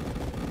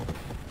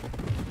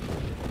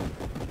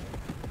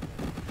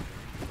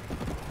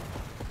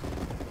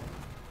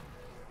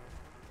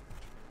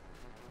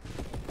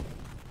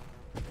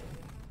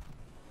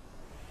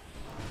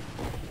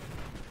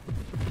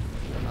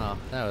 Oh,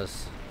 that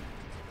was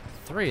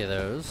 3 of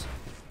those.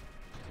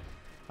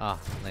 Oh,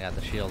 they got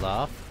the shield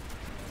off.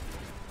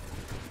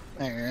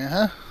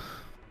 There,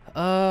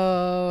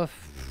 I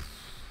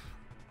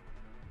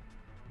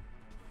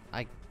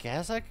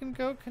guess I can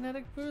go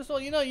kinetic boost. Well,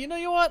 you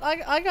know what?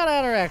 I got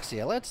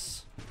ataraxia.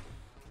 Let's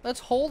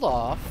hold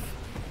off.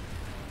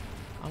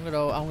 I'm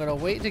gonna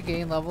wait to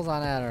gain levels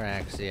on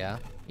Ataraxia.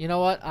 You know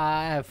what?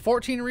 I have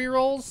 14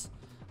 rerolls.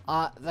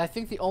 I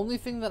think the only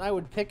thing that I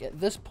would pick at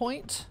this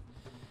point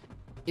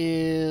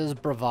is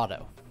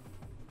Bravado.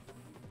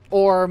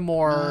 Or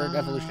more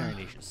evolutionary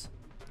niches.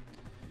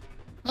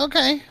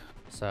 Okay.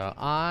 So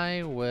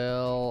I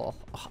will...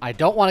 I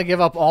don't want to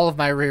give up all of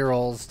my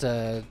rerolls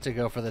to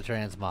go for the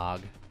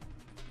transmog.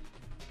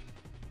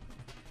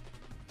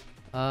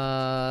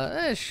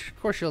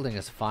 Core shielding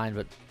is fine,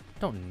 but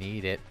don't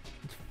need it.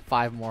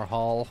 5 more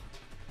hull.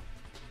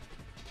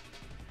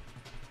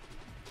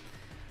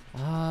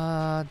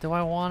 Do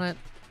I want it?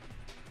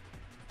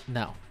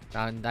 No.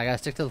 I gotta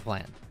stick to the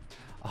plan.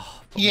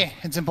 Oh, yeah,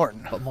 it's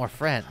important. But more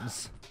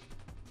friends.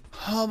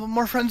 Oh, but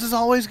more friends is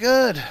always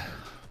good.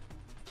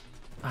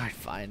 Alright,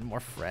 fine. More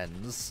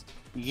friends.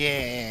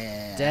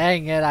 Yeah.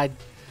 Dang it,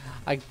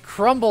 I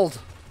crumbled.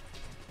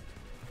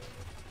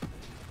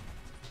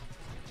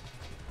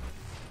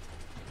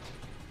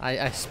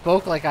 I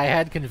spoke like I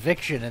had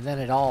conviction, and then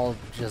it all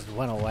just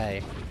went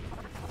away.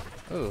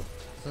 Ooh,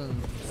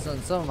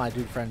 some of my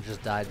dude friends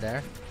just died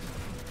there.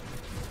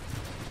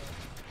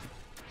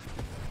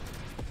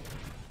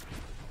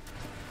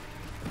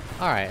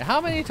 Alright, how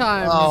many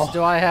times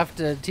do I have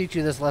to teach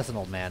you this lesson,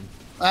 old man?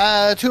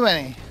 Too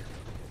many.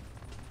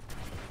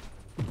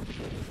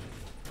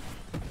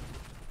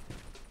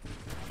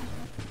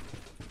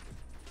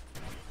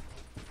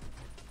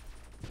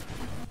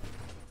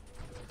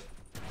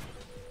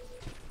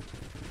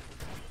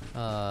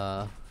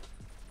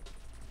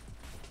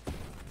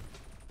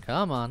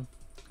 Come on.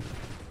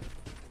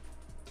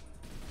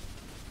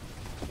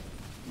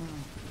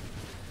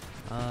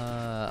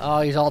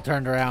 Oh, he's all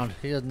turned around.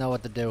 He doesn't know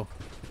what to do.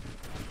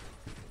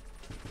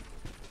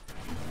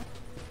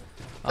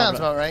 Sounds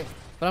about right.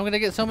 But I'm gonna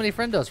get so many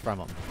friendos from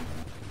him.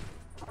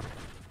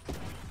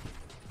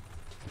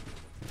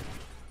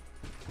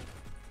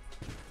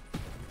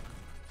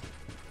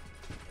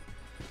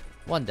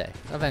 One day,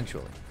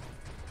 eventually.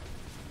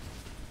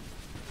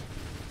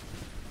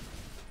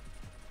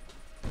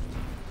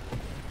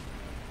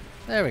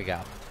 There we go.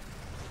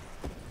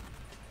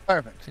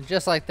 Perfect. And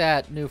just like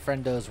that, new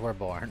friendos were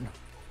born.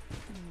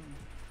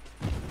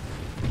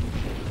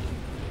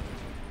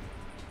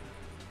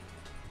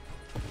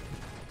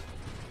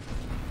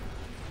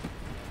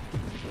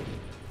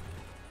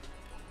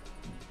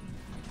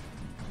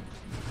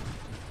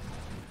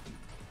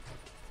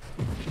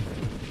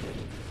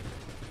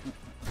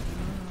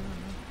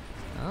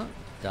 Oh,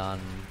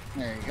 done.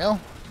 There you go.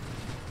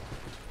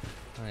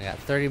 I got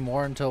 30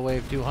 more until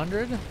wave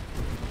 200.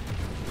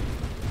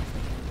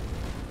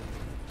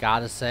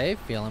 Gotta say,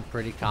 feeling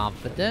pretty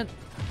confident.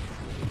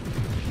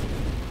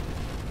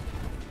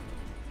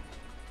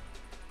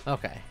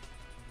 Okay.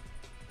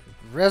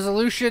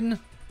 Resolution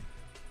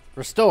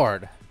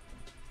restored.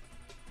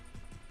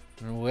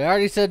 We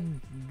already said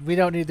we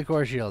don't need the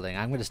core shielding.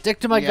 I'm gonna stick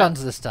to my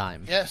guns this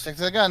time. Yeah, stick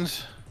to the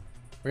guns.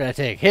 We're gonna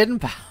take hidden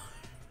power.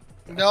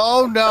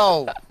 No,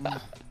 no.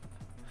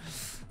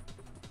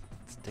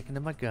 Sticking to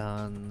my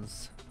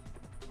guns.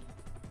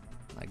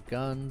 My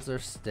guns are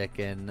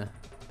sticking.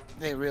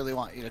 They really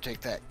want you to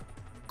take that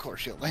core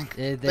shielding.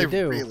 They do. They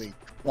do. really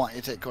want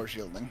you to take core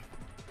shielding.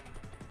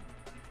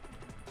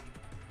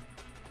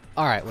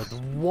 Alright, with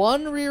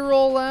one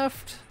reroll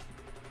left.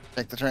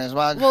 Take the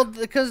transmog. Well,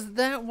 because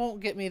that won't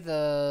get me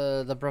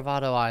the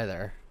bravado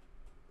either.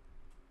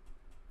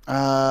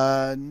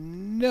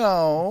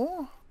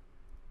 No.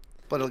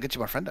 But it'll get you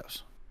more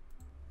friendos.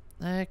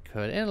 It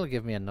could. It'll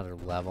give me another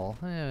level.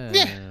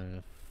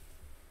 Yeah.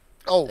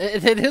 Oh.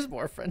 It is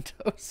more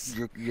friendos.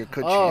 You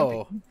could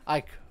champion.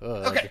 I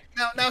could. Okay,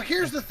 now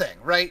here's the thing,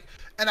 right?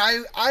 And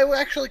I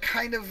actually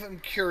kind of am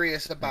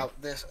curious about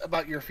this,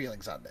 about your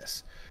feelings on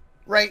this.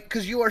 Right?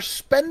 Because you are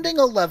spending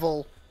a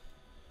level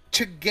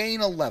to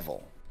gain a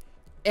level.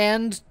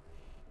 And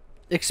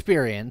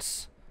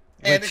experience.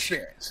 And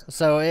experience.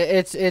 So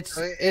it's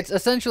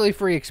essentially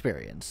free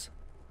experience.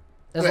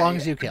 As long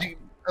as you kill.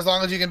 As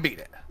long as you can beat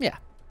it. Yeah.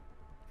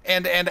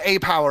 And a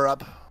power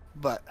up,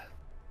 but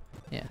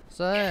yeah,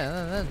 so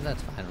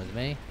that's fine with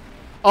me.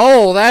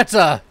 Oh, that's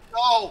a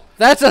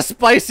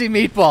spicy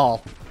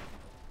meatball.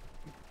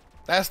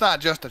 That's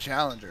not just a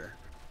challenger.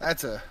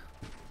 That's a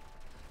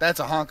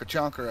honker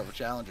chonker of a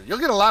challenger. You'll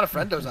get a lot of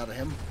friendos out of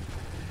him.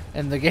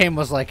 And the game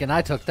was like, and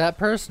I took that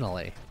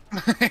personally.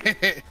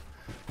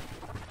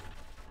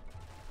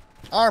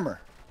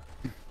 Armor.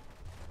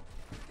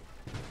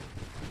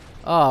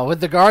 Oh,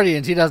 with the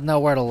Guardians, he doesn't know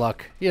where to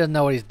look. He doesn't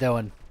know what he's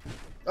doing.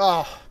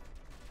 Oh.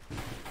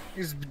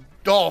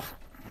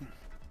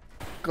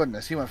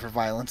 Goodness, he went for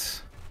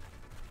violence.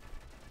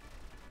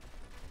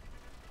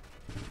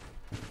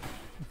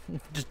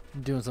 Just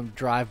doing some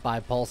drive-by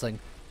pulsing.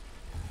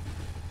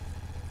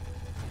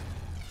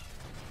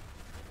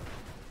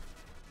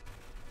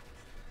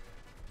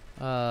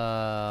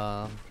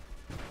 Oh,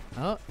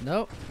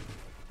 no.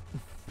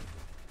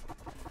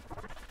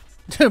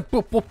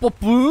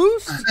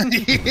 Boost?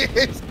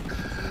 Yes.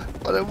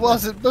 But it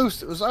wasn't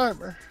boost, it was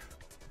armor.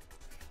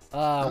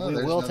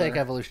 We will take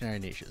evolutionary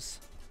niches.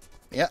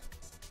 Yep.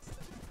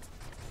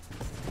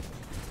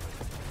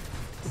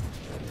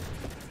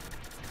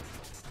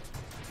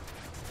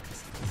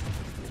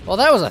 Well,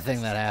 that was a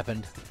thing that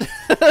happened.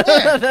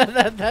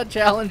 Yeah. that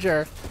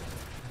challenger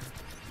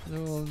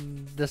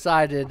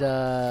decided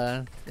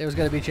it was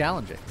going to be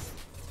challenging.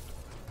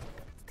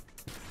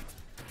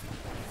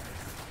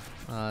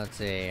 Let's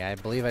see. I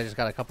believe I just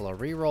got a couple of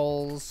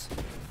rerolls,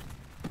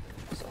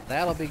 so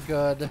that'll be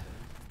good.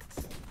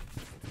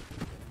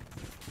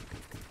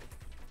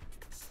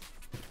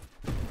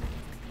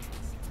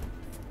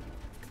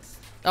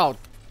 Oh,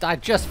 I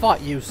just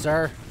fought you,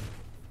 sir.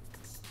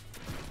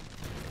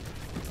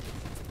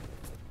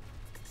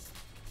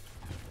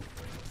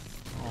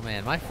 Oh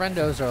man, my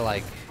friendos are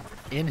like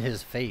in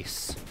his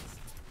face.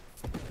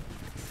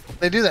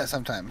 They do that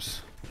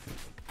sometimes.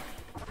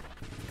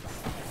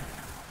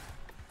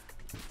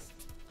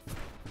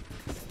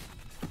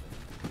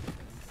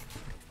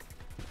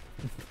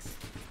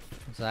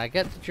 So I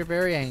get that you're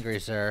very angry,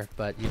 sir,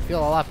 but you'd feel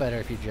a lot better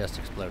if you just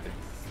exploded.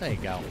 There you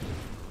go.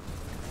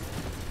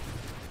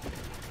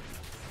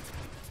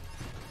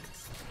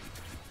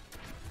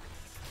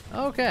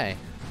 Okay.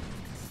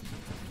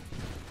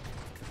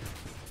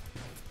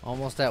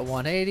 Almost at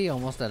 180,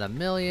 almost at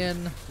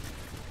 1,000,000.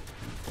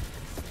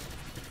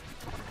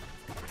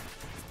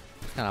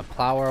 Kind of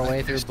plow our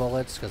way through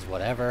bullets, because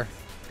whatever.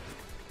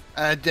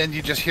 Then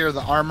you just hear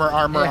the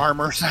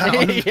armor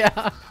sound.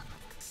 Yeah.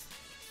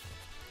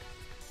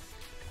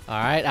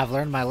 Alright, I've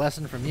learned my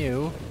lesson from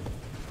you.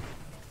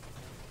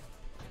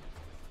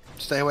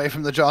 Stay away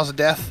from the jaws of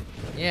death.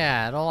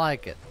 Yeah, I don't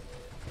like it.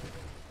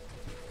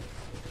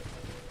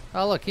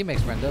 Oh, look, he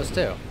makes friendos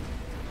too.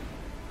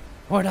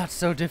 We're not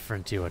so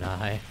different, you and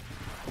I.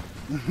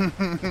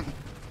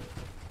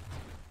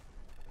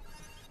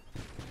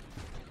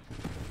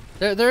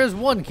 There is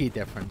one key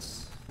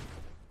difference.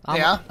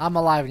 I'm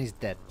alive and he's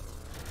dead.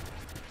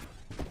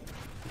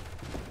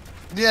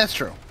 Yeah, that's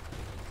true.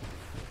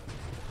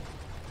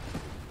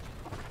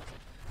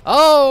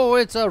 Oh,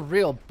 it's a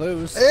real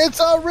boost. It's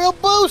a real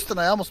boost, and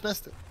I almost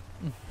missed it.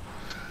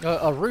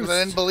 A roost. I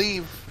didn't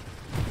believe.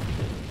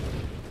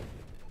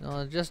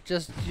 No, you just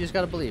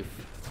gotta believe.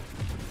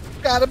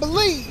 Gotta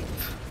believe.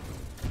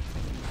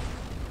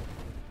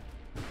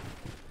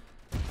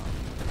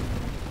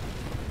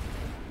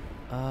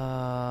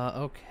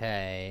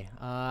 Okay.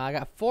 I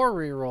got 4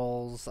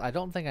 rerolls. I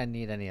don't think I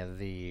need any of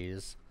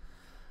these.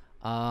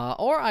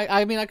 Or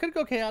I mean, I could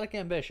go Chaotic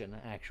Ambition,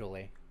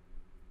 actually.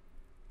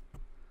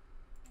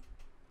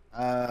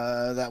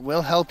 That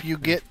will help you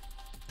get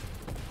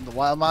the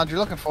wild mod you're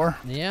looking for.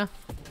 Yeah.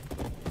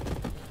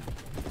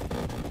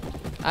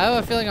 I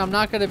have a feeling I'm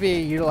not going to be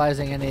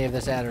utilizing any of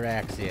this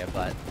Ataraxia,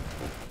 but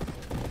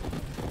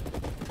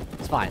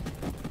it's fine.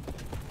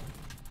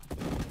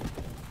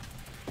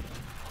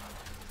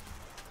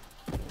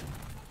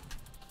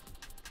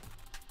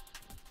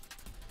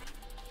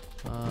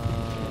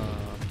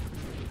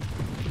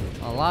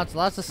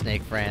 Lots of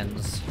snake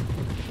friends.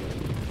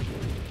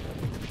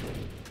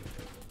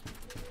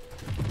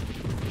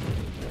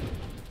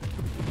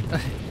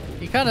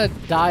 He kind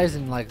of dies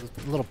in like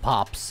little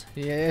pops.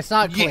 Yeah, it's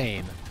not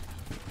clean.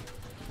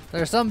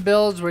 There are some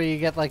builds where you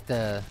get like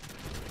the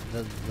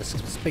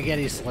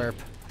spaghetti slurp,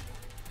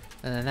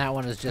 and then that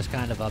one is just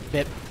kind of a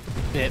bit.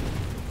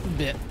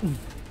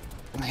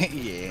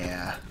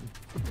 Yeah.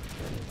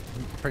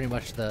 Pretty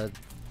much the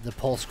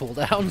pulse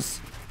cooldowns.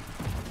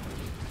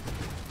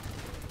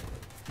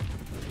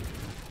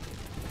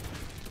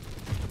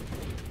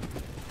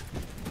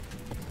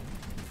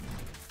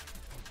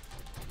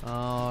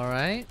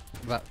 Alright,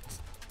 about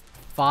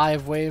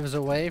 5 waves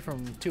away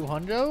from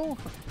 200.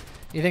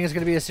 You think it's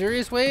going to be a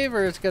serious wave,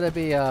 or it's going to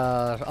be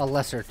a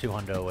lesser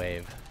 200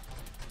 wave?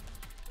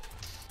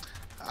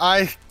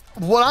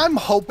 What I'm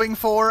hoping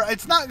for,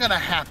 it's not going to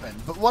happen,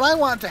 but what I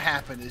want to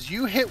happen is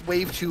you hit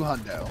wave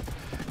 200,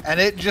 and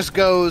it just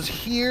goes,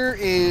 here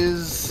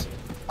is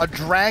a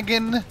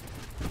dragon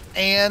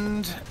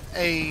and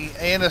a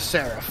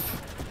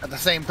seraph at the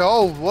same time.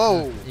 Oh,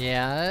 whoa.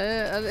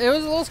 Yeah, it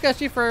was a little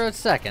sketchy for a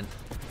second,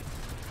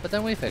 but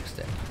then we fixed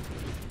it.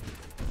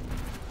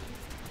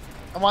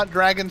 I want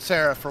Dragon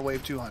Seraph for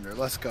wave 200.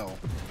 Let's go.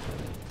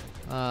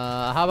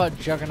 How about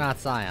Juggernaut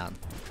Scion?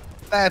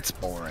 That's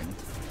boring.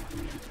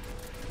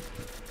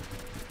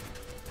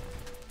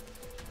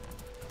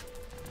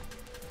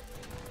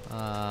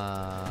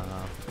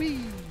 Whee!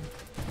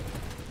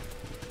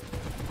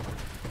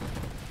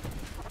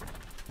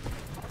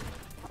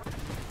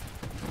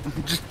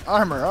 Just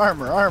armor.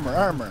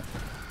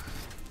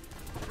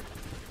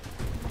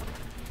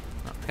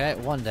 Okay,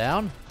 1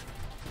 down.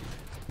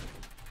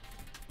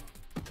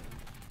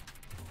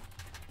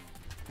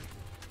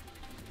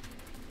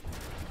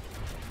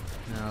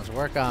 Now let's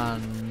work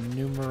on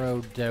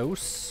numero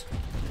dos.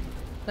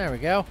 There we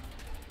go.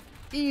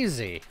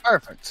 Easy.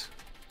 Perfect.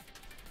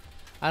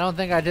 I don't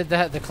think I did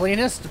that the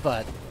cleanest,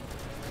 but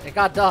it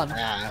got done.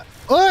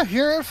 Well,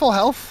 you're at full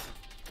health.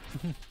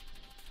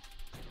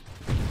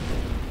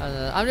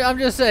 I'm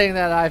just saying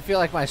that I feel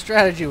like my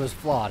strategy was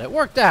flawed. It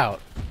worked out,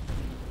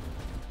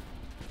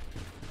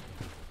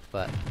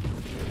 but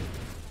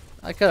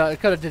I could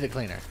have did it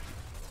cleaner.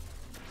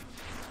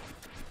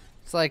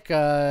 It's like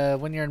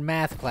when you're in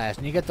math class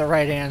and you get the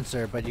right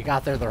answer, but you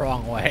got there the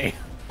wrong way.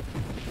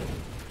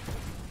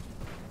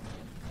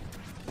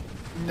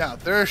 No,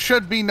 there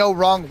should be no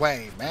wrong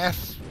way.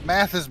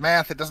 Math is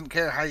math. It doesn't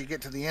care how you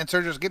get to the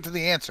answer. Just get to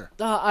the answer.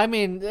 I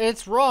mean,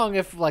 it's wrong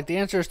if, like, the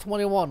answer is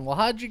 21. Well,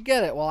 how'd you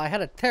get it? Well, I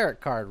had a tarot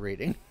card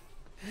reading.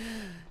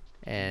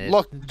 And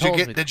look,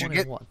 did you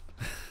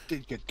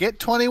get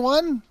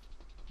 21?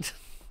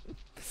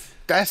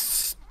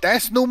 That's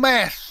new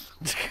math.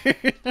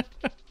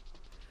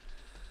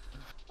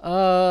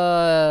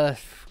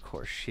 Of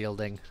course,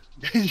 shielding.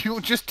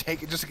 You just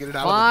take it just to get it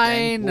out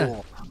Fine.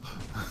 of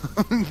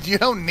the dang pool. You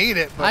don't need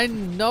it. But I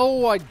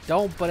know I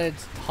don't, but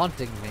it's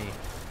hunting me.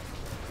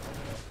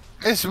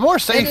 It's more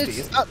safety.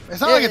 It's not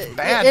like it's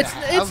bad.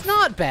 It's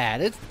not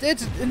bad.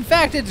 It's in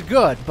fact it's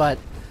good, but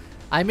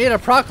I made a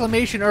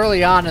proclamation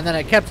early on, and then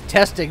it kept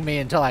testing me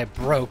until I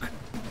broke.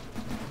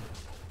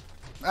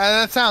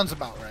 That sounds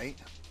about right.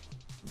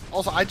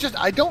 Also, I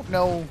don't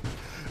know.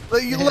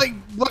 Like,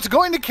 what's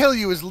going to kill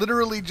you is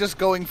literally just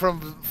going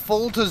from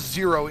full to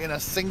 0 in a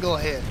single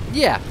hit.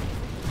 Yeah.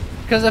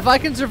 Because if I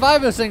can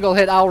survive a single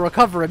hit, I'll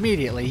recover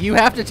immediately. You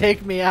have to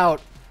take me out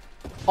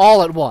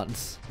all at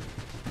once.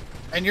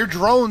 And your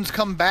drones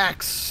come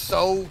back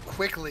so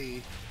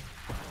quickly.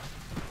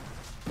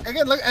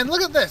 Again, look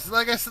at this.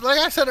 Like I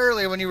said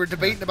earlier when you were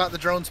debating about the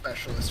drone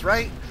specialists,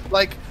 right?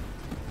 Like,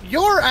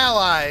 your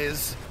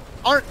allies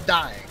aren't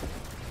dying.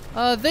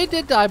 They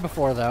did die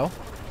before, though.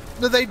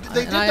 No, they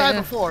did die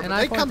before, but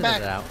they come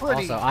back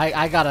pretty... Also,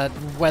 I gotta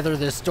weather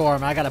this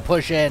storm. I gotta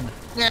push in.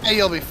 Yeah,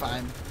 you'll be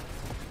fine.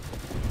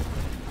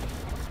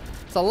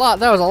 It's a lot.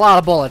 That was a lot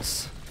of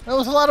bullets. That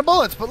was a lot of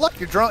bullets, but look,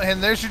 your drone,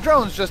 and there's your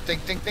drones just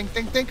dink, dink, dink,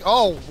 dink, dink.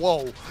 Oh,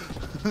 whoa.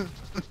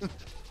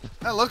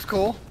 That looks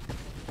cool.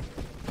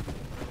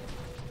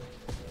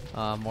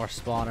 More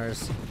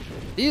spawners.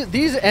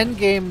 These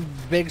endgame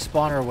big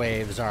spawner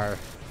waves are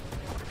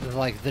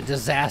like the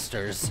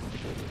disasters.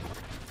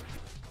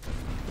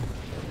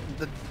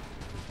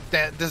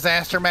 The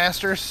disaster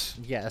masters?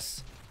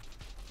 Yes.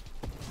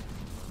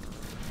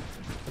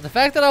 But the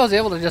fact that I was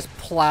able to just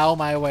plow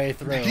my way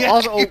through. Yeah,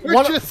 Also,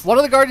 one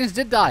of the Guardians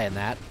did die in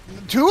that.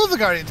 2 of the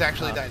Guardians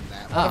actually died in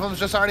that. One of them's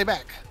just already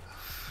back.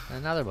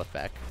 And now they're both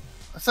back.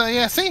 So,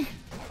 yeah, see?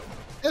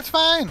 It's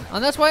fine.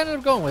 And that's why I ended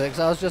up going with it, because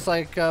I was just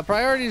like,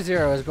 Priority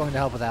 0 is going to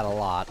help with that a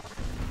lot.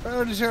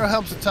 Priority 0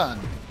 helps a ton.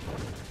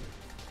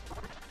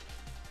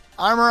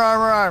 Armor,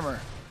 armor, armor.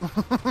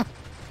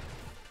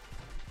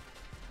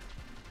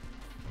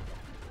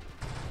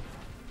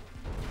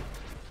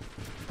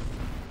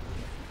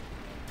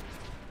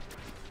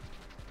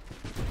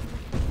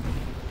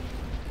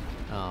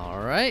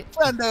 Alright.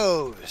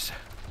 Friendos!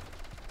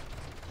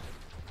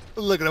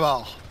 Look at them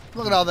all.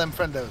 Look at all them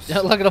friendos. Yeah,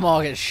 look at them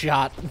all get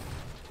shot.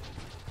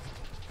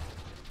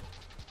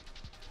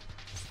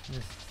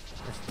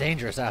 It's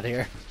dangerous out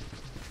here.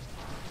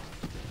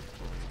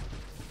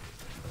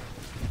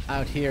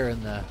 Out here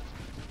in the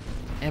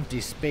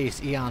empty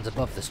space eons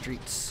above the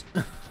streets.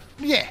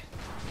 Yeah.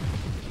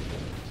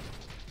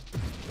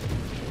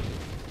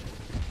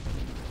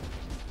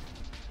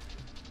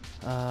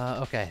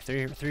 Okay,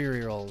 three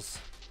rerolls.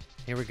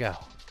 Here we go.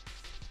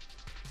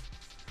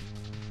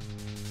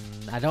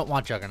 I don't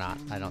want Juggernaut,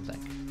 I don't think.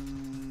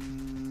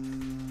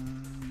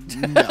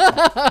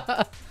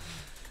 No.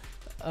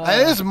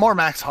 It is more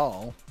Max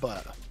Hall,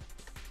 but...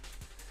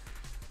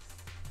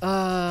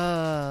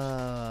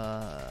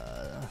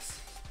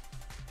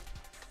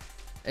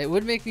 It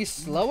would make me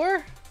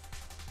slower,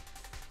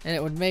 and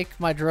it would make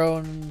my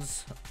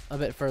drones a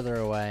bit further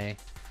away.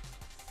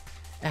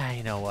 Ah,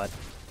 you know what?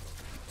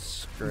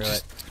 Screw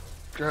it.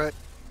 Screw it.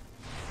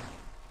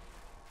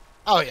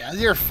 Oh yeah,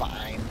 you're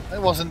fine.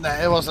 It wasn't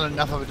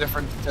enough of a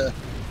difference to...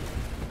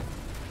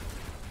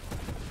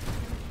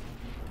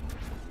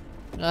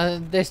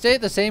 They stay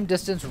at the same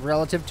distance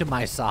relative to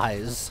my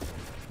size.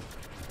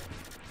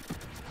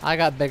 I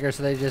got bigger,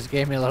 so they just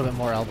gave me a little bit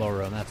more elbow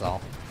room, that's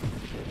all.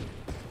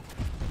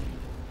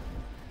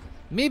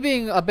 Me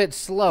being a bit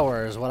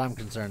slower is what I'm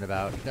concerned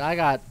about. I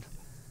got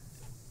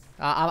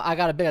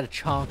a bit of a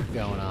chunk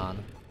going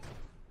on.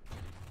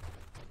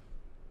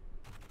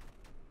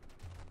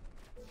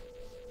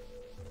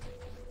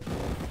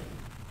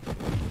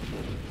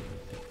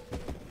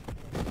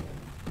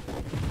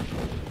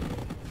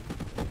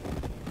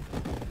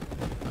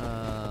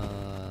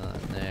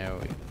 There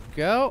we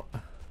go.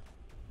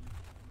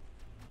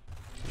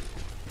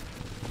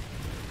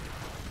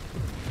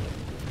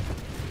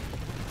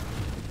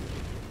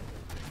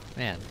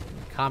 Man,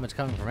 comets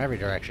coming from every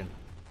direction.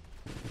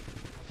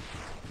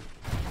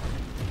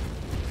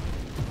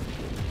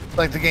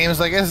 Like the game's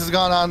like, this has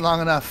gone on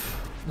long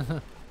enough.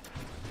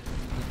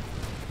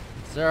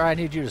 Sir, I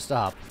need you to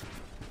stop.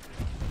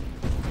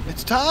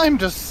 It's time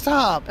to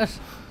stop.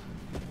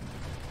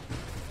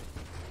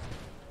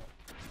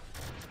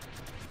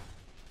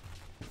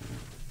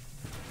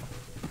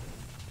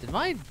 Did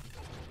my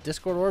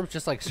Discord orbs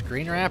just like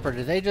screen wrap, or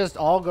did they just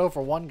all go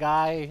for one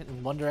guy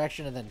in one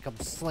direction and then come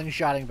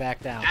slingshotting back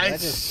down?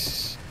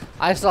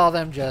 I saw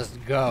them just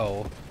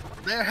go.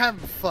 They're having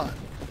fun.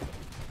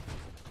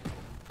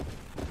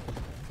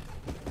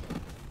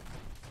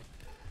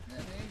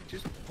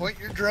 Just point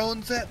your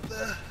drones at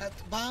the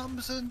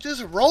bombs and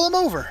just roll them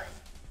over.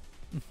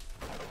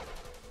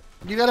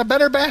 You got a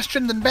better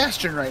Bastion than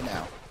Bastion right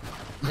now.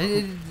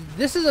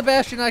 This is a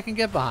Bastion I can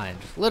get behind,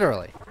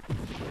 literally.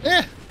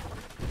 Yeah.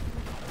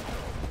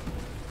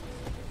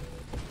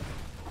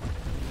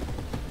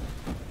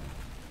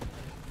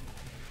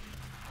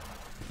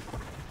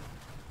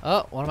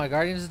 Oh, one of my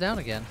Guardians is down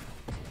again.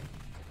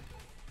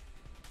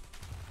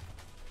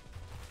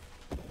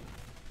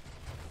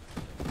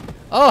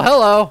 Oh,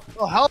 hello.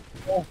 Oh,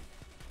 hello.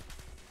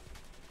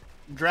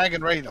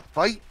 Dragon ready to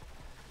fight.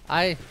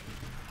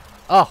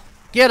 Oh,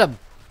 get him.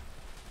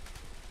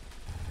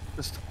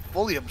 Just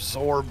fully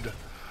absorbed.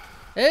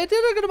 It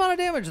did a good amount of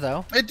damage,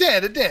 though. It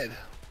did.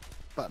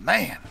 But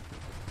man.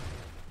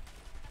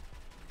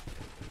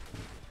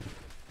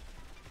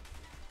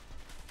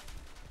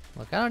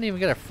 Look, I don't even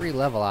get a free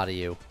level out of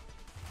you.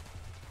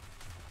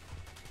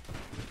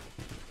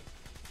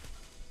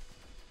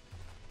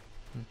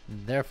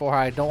 Therefore,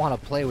 I don't want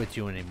to play with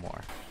you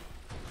anymore.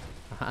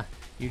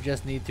 You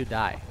just need to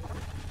die.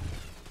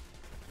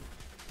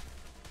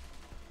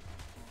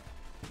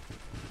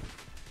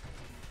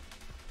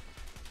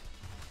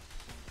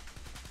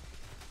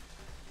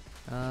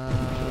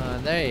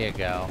 There you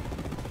go.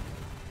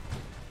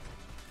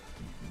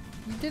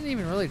 He didn't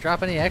even really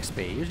drop any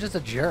XP. He was just a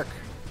jerk.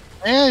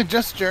 Eh,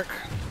 just jerk.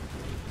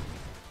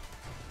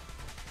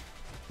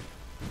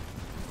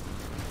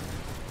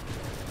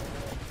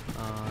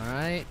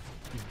 Alright.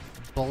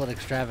 Bullet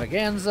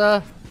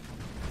extravaganza.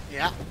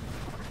 Yeah.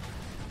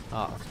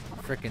 Oh,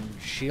 freaking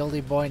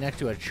shieldy boy next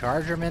to a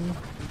chargerman.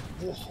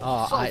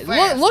 Oh, so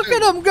look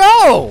at him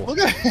go! Look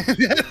at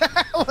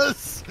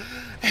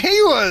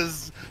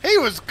he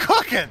was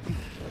cooking.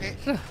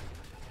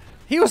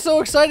 He was so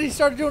excited he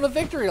started doing a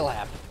victory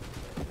lap.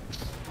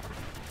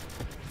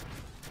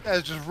 I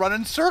was just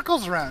running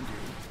circles around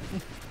you.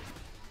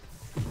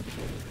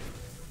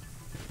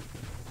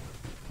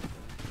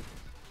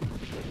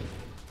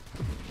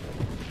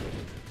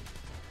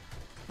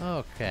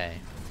 Okay.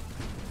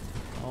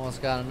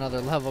 Almost got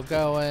another level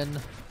going.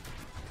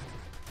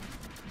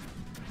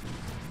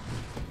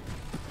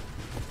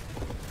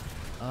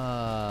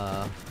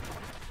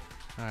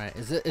 Alright,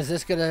 is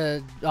this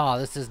gonna... Oh,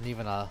 this isn't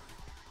even a...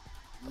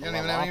 You don't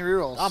even have any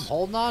rerolls. I'm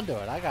holding on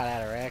to it. I got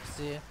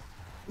Ataraxia.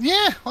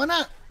 Yeah, why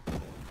not?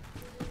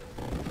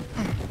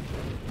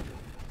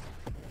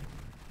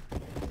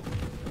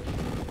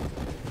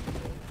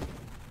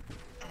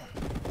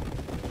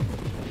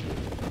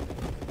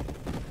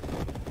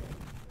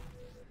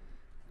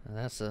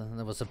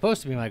 That was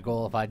supposed to be my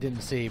goal if I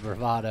didn't see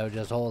Bravado,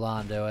 just hold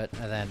on to it,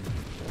 and then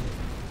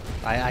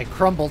I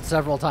crumbled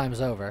several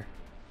times over.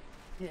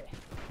 Yeah.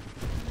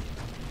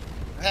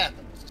 It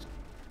happens.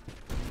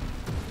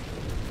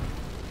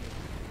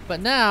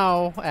 But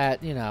now,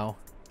 at, you know,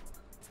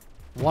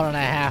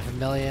 1.5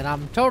 million,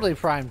 I'm totally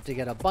primed to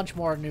get a bunch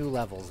more new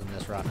levels in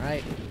this run,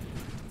 right?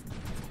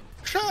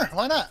 Sure,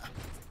 why not?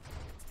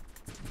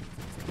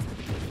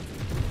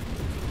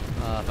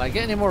 If I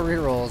get any more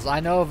rerolls, I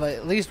know of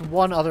at least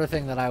one other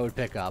thing that I would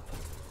pick up.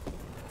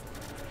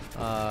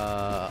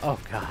 Oh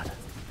god.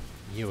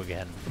 You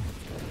again.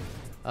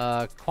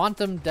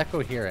 Quantum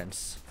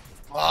decoherence.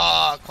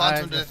 Ah,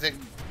 quantum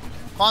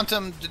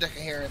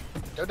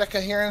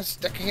decoherence.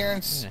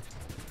 Decoherence?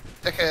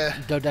 Yeah.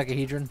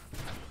 Dodecahedron.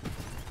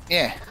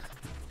 Yeah.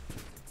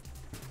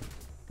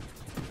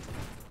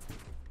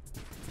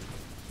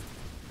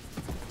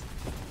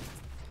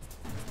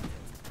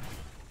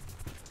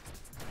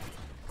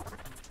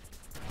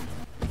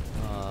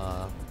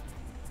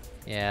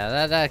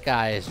 Yeah, that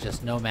guy is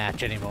just no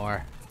match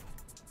anymore.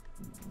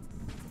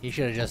 He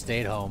should have just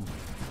stayed home.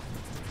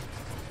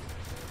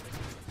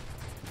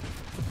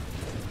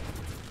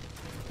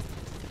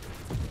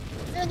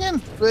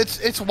 Again,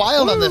 it's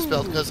wild on this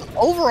build because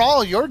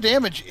overall your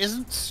damage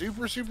isn't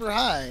super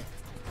high,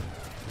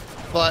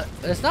 but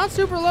it's not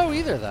super low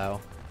either,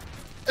 though.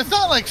 It's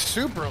not like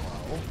super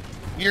low.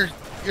 You're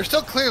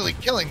still clearly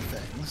killing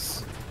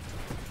things.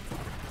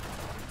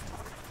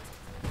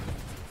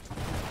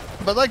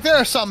 But like there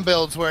are some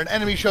builds where an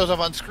enemy shows up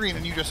on screen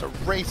and you just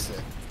erase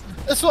it.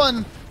 This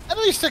one,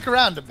 enemies stick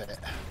around a bit,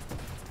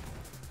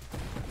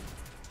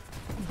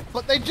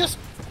 but they just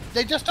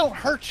don't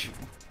hurt you.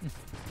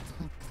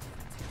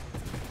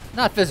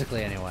 Not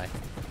physically, anyway.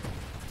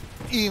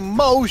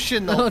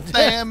 Emotional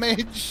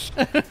damage.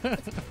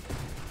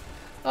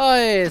 Oh,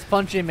 hey, it's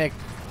Punchy Mc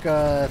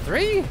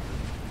 3?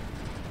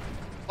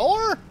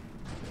 4?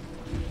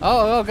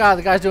 Oh god,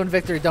 the guy's doing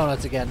victory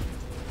donuts again.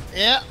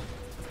 Yeah.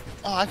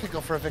 Oh, I could go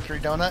for a victory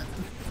donut.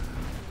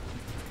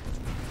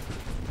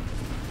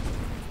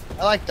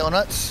 I like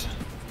donuts.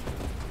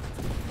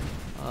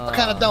 What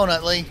kind of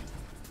donut, Lee?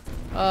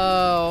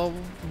 Oh,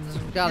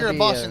 gotta You're be a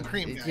Boston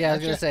cream guy. Yeah, I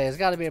was gonna say it's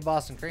got to be a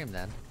Boston cream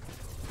then.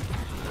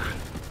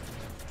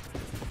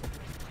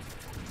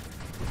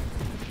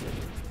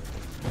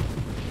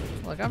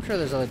 Look, I'm sure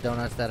there's other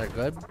donuts that are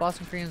good, but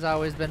Boston cream's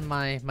always been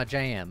my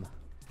jam,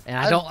 and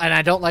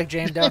I don't like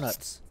jam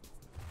donuts.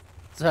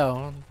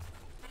 So.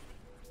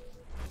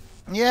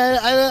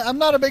 Yeah, I'm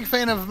not a big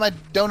fan of my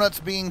donuts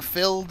being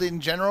filled in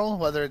general,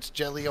 whether it's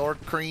jelly or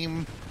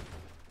cream.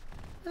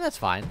 That's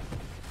fine.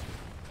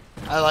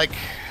 I like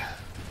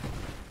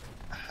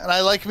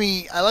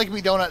me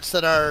donuts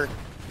that are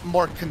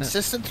more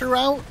consistent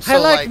throughout. So I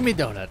like me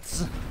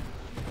donuts.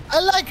 I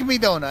like me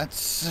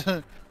donuts.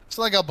 It's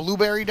like a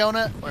blueberry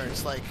donut where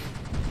it's like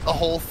the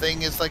whole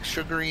thing is like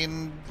sugary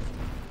and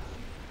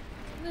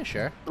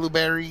sure.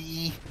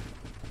 Blueberry.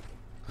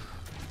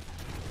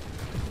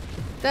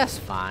 That's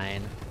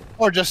fine.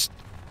 Or just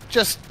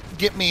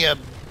get me a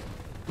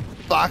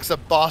box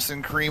of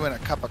Boston cream and a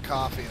cup of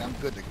coffee, and I'm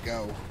good to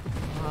go.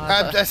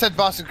 I said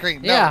Boston cream.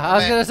 Yeah, no, I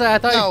was gonna say. I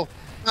thought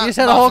you just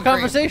had a whole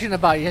conversation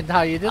about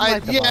how you didn't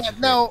like the Boston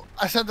cream. No,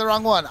 I said the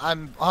wrong one.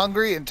 I'm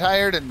hungry and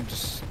tired and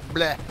just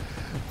bleh.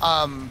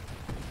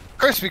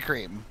 Krispy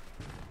Kreme.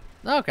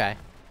 Okay.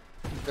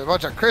 There's a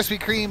bunch of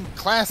Krispy Kreme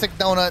classic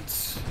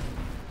donuts.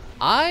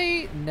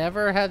 I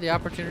never had the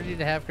opportunity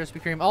to have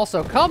Krispy Kreme.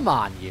 Also, come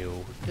on,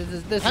 you. This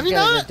is getting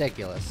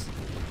ridiculous.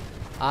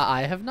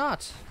 I have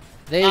not.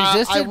 They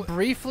existed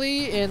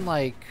briefly in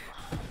like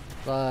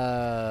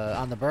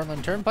on the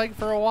Berlin Turnpike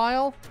for a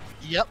while.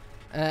 Yep.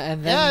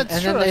 And then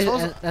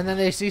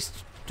they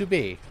ceased to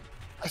be.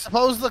 I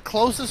suppose the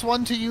closest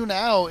one to you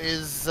now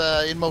is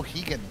in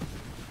Mohegan.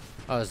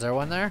 Oh, is there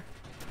one there?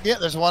 Yeah,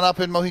 there's one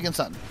up in Mohegan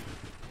Sun.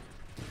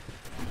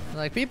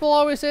 Like, people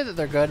always say that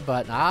they're good,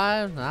 but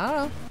I don't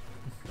know.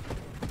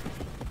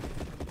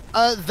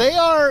 They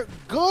are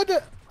good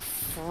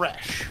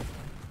fresh.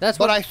 That's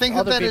what I think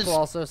other people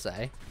also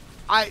say.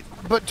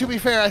 But to be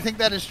fair, I think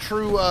that is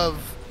true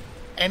of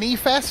any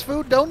fast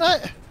food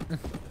donut.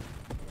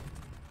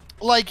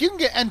 Like, you can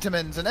get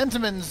Entenmann's, and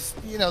Entenmann's,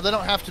 you know, they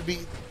don't have to be...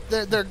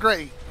 They're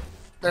great.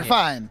 They're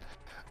fine.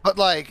 But,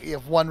 like, you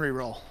have one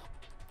reroll.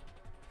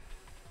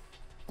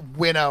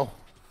 Winnow.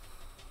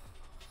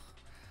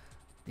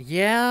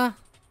 Yeah.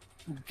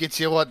 Gets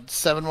you, what,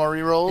 7 more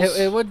rerolls?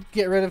 It would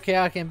get rid of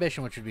Chaotic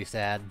Ambition, which would be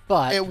sad,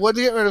 but... It would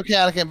get rid of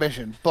Chaotic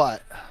Ambition,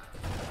 but...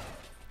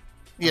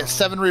 Yeah,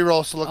 7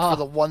 rerolls to look for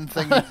the one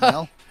thing you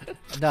know.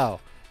 No,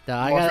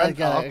 I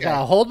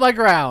gotta hold my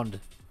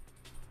ground.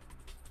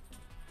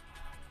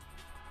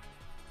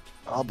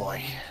 Oh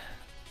boy.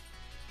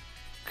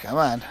 Come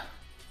on.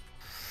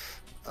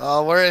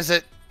 Oh, where is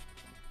it?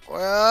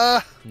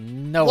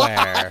 Nowhere.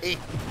 Why?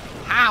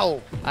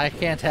 How? I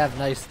can't have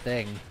nice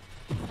thing.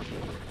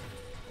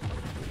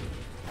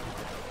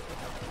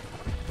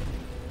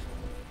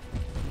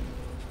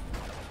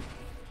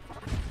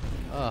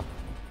 Oh.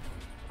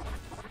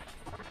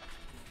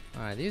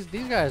 Alright, these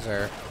guys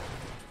are...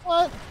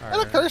 What?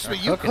 It occurs to me,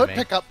 you could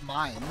pick up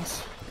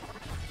mines.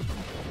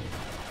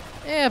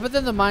 Yeah, but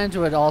then the mines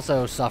would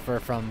also suffer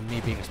from me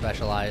being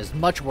specialized,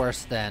 much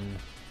worse than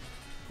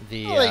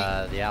the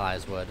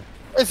allies would.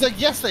 It's like,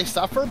 yes, they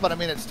suffer, but I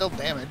mean, it's still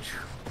damage.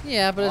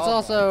 Yeah, but it's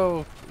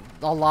also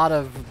a lot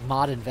of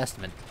mod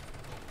investment.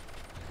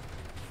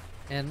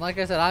 And like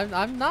I said,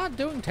 I'm not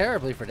doing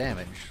terribly for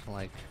damage.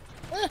 Like,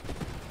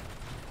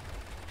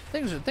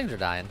 things are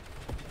dying.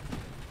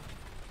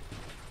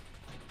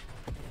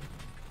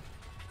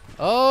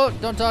 Oh,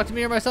 don't talk to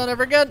me or my son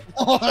ever again.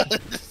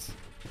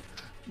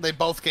 They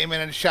both came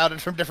in and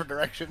shouted from different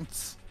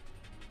directions.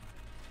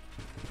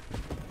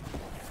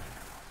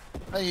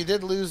 Oh, you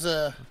did lose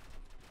an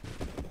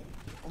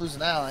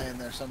ally in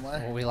there somewhere.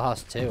 Well, we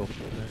lost 2.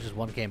 There's just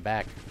one came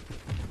back.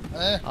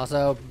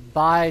 Also,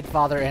 bye,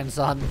 father and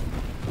son.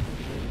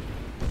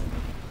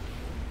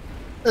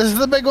 This is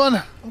the big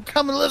one. I'm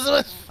coming,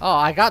 Elizabeth. Oh,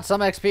 I got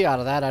some XP out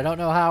of that. I don't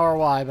know how or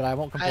why, but I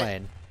won't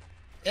complain.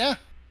 Yeah.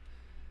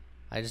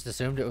 I just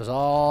assumed it was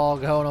all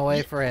going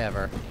away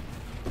forever.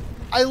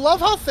 I love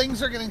how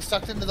things are getting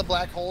sucked into the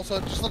black hole, so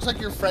it just looks like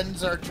your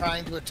friends are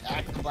trying to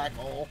attack the black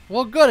hole.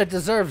 Well, good. It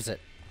deserves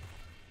it.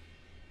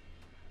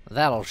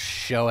 That'll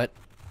show it.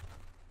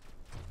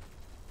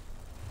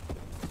 And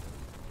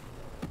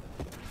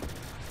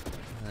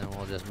then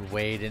we'll just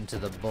wade into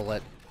the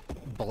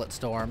bullet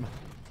storm.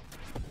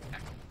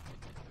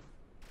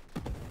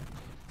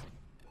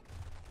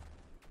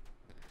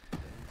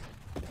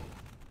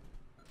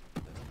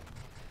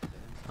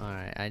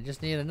 Alright, I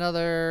just need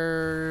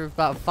another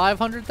about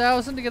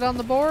 500,000 to get on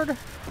the board.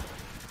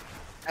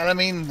 And I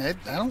mean, I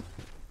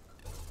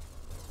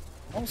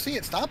don't see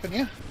it stopping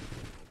you.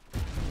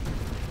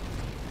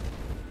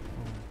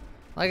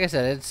 Like I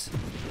said,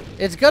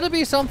 it's gonna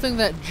be something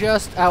that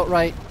just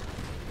outright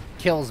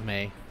kills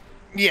me.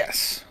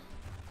 Yes.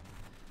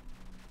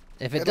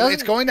 If it doesn't,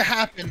 it's going to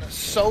happen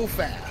so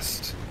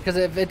fast. Because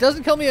if it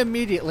doesn't kill me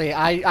immediately,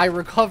 I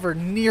recover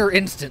near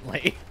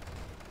instantly.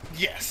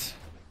 Yes.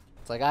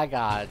 It's like I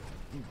got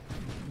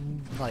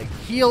like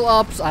heal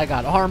ups, I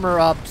got armor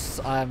ups.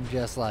 I'm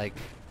just like,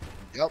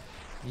 yep.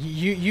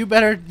 You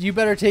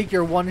better take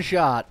your one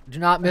shot. Do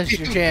not miss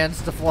your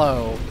chance to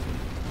flow.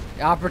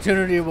 The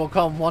opportunity will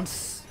come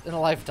once in a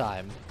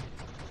lifetime.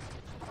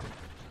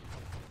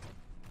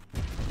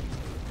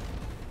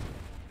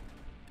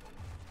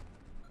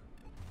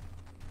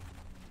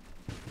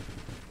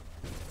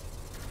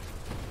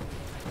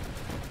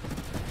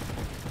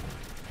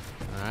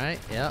 Alright,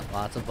 yeah,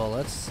 lots of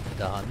bullets.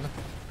 Done.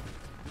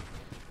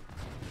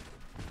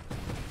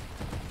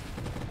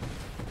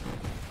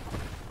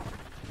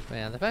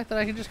 Man, the fact that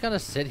I can just kind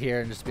of sit here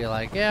and just be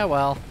like, yeah,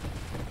 well,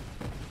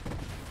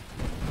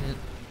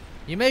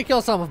 you may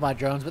kill some of my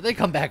drones, but they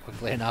come back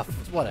quickly enough.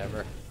 It's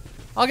whatever.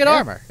 I'll get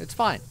armor. It's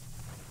fine.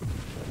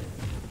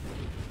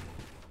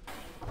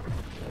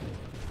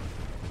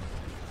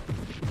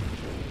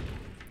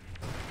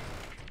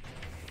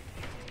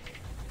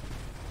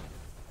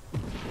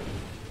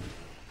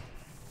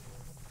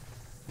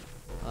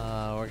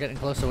 We're getting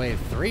close to wave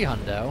 3,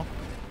 hundo.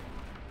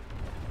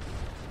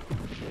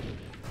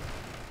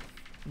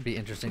 Be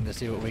interesting to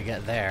see what we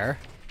get there.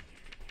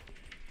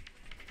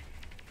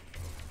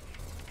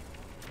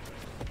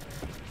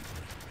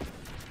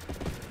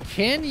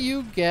 Can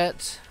you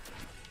get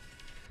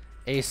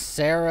a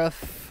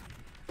Seraph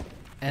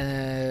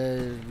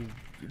and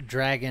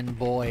Dragon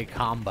Boy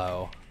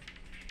combo?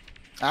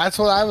 That's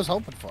what I was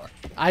hoping for.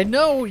 I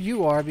know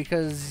you are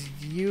because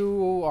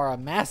you are a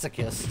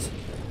masochist.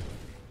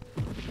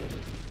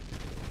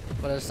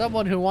 But as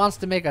someone who wants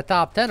to make a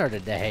top 10er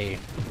today,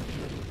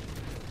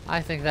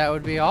 I think that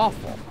would be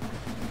awful.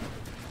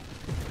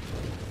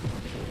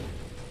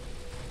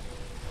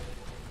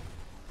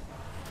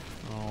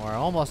 Oh, we're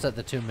almost at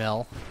the 2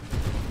 mil.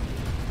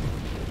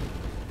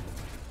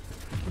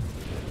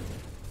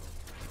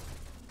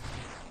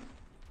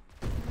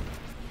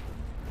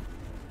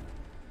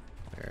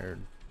 We're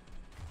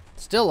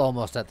still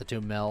almost at the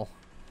 2 mil.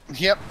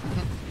 Yep.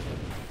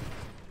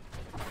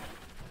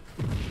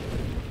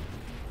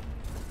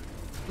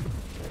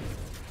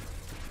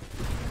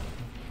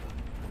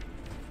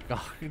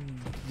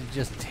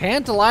 Just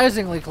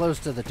tantalizingly close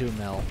to the 2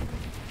 mil.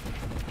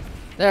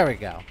 There we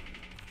go.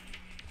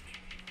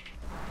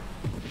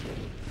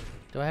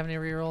 Do I have any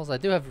rerolls? I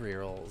do have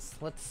rerolls.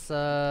 Let's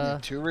Yeah,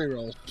 2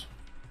 rerolls.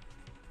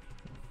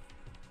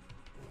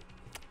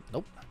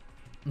 Nope.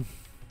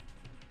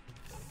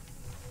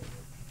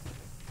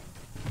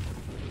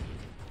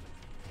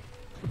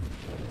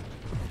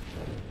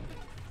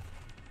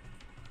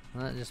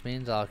 That just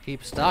means I'll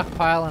keep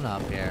stockpiling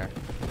up here.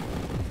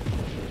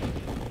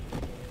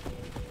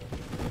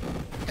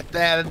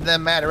 That the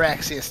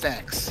Mataraxia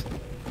stacks.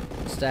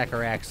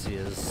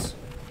 Stackeraxias.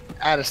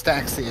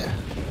 Atastaxia.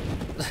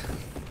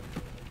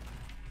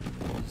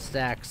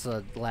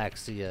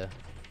 Staxalaxia.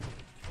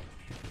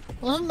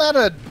 Wasn't that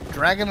a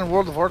dragon in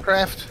World of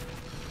Warcraft?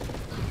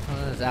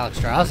 It's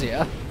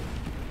Alexstrasza.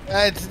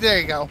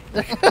 There you go.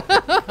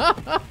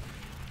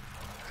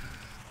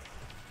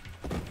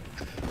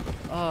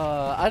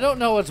 I don't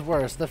know what's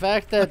worse. The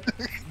fact that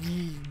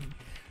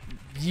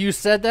you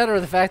said that or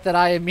the fact that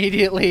I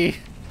immediately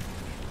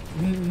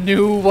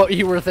knew what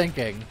you were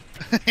thinking.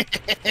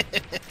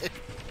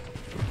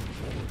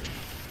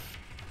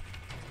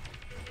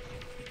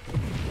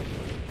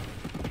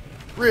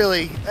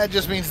 Really, that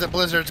just means that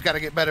Blizzard's got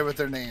to get better with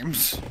their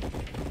names.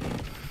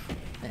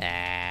 Nah,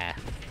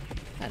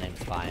 that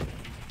name's fine.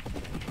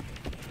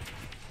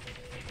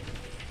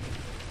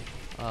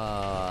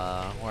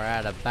 We're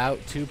at about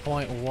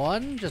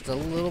 2.1, just a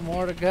little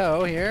more to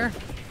go here.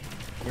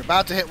 We're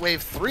about to hit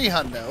wave 3,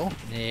 hundo.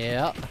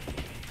 Yep.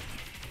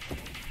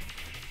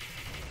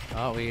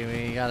 Oh,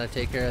 we gotta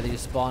take care of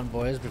these spawn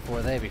boys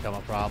before they become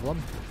a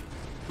problem.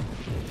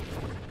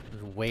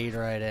 Just wade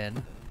right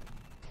in.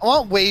 I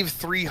want wave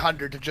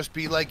 300 to just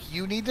be like,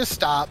 you need to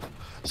stop.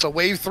 So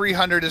wave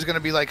 300 is going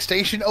to be like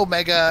Station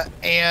Omega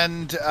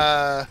and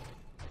the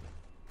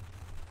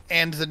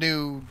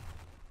new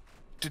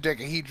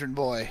dodecahedron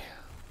boy.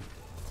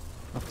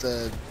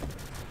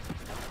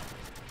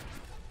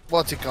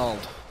 What's he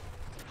called?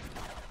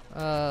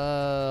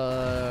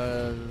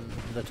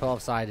 The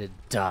 12-sided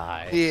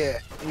die. Yeah,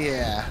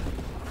 yeah.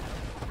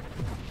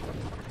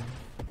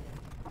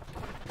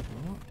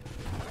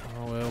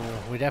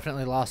 Oh, we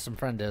definitely lost some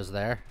friendos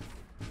there.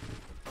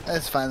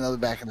 That's fine, they'll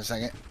be back in a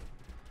second.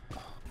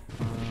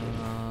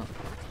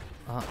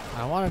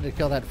 I wanted to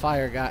kill that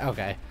fire guy.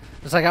 Okay.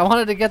 It's like I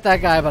wanted to get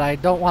that guy, but I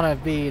don't want to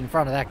be in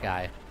front of that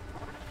guy.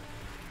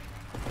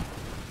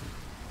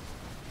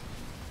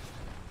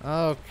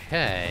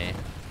 Okay.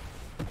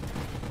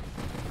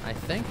 I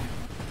think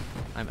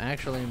I'm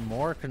actually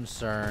more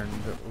concerned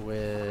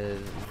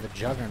with the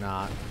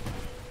Juggernaut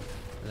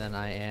than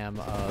I am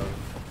of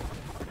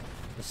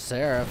the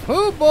Seraph.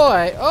 Oh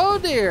boy! Oh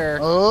dear!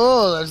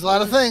 Oh, there's a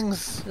lot of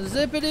things.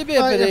 Zippity bippity.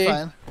 Oh, you're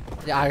fine.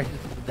 Yeah,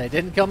 they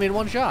didn't kill me in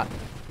one shot.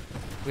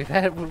 We've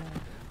had.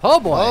 Oh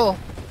boy! Oh.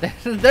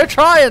 They're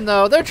trying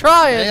though. They're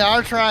trying. They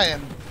are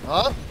trying.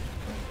 Oh.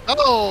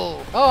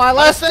 Oh. Oh, I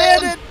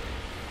last-handed.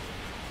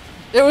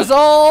 It was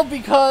all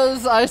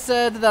because I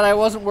said that I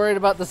wasn't worried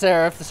about the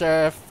Seraph. The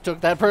Seraph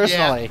took that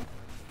personally.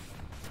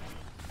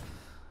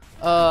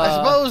 Yeah. I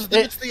suppose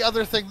that's the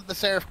other thing that the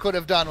Seraph could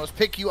have done was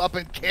pick you up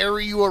and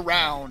carry you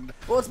around.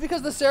 Well, it's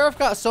because the Seraph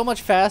got so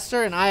much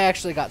faster and I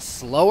actually got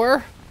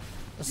slower.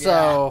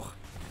 So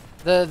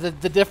the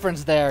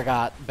difference there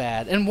got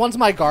bad. And once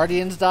my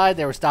Guardians died,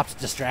 they were stopped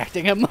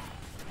distracting him.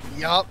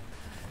 Yup.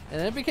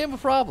 And it became a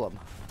problem.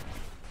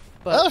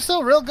 But that was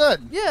still real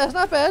good. Yeah, it's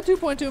not bad.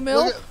 2.2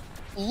 mil.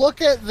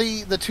 Look at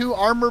the two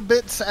armor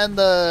bits and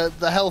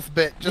the health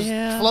bit just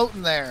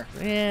floating there.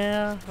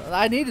 Yeah,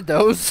 I needed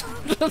those.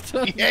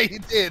 Yeah, you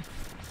did.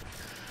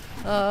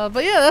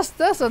 But yeah,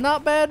 that's a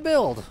not bad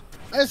build.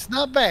 That's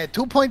not bad.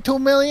 2.2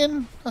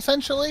 million,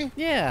 essentially.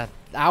 Yeah,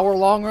 hour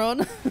long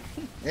run.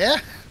 Yeah.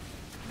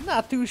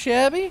 Not too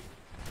shabby.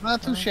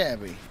 Not too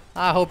shabby.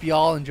 I hope you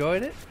all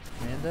enjoyed it,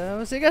 and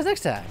we'll see you guys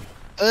next time.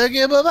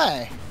 Okay,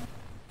 bye-bye.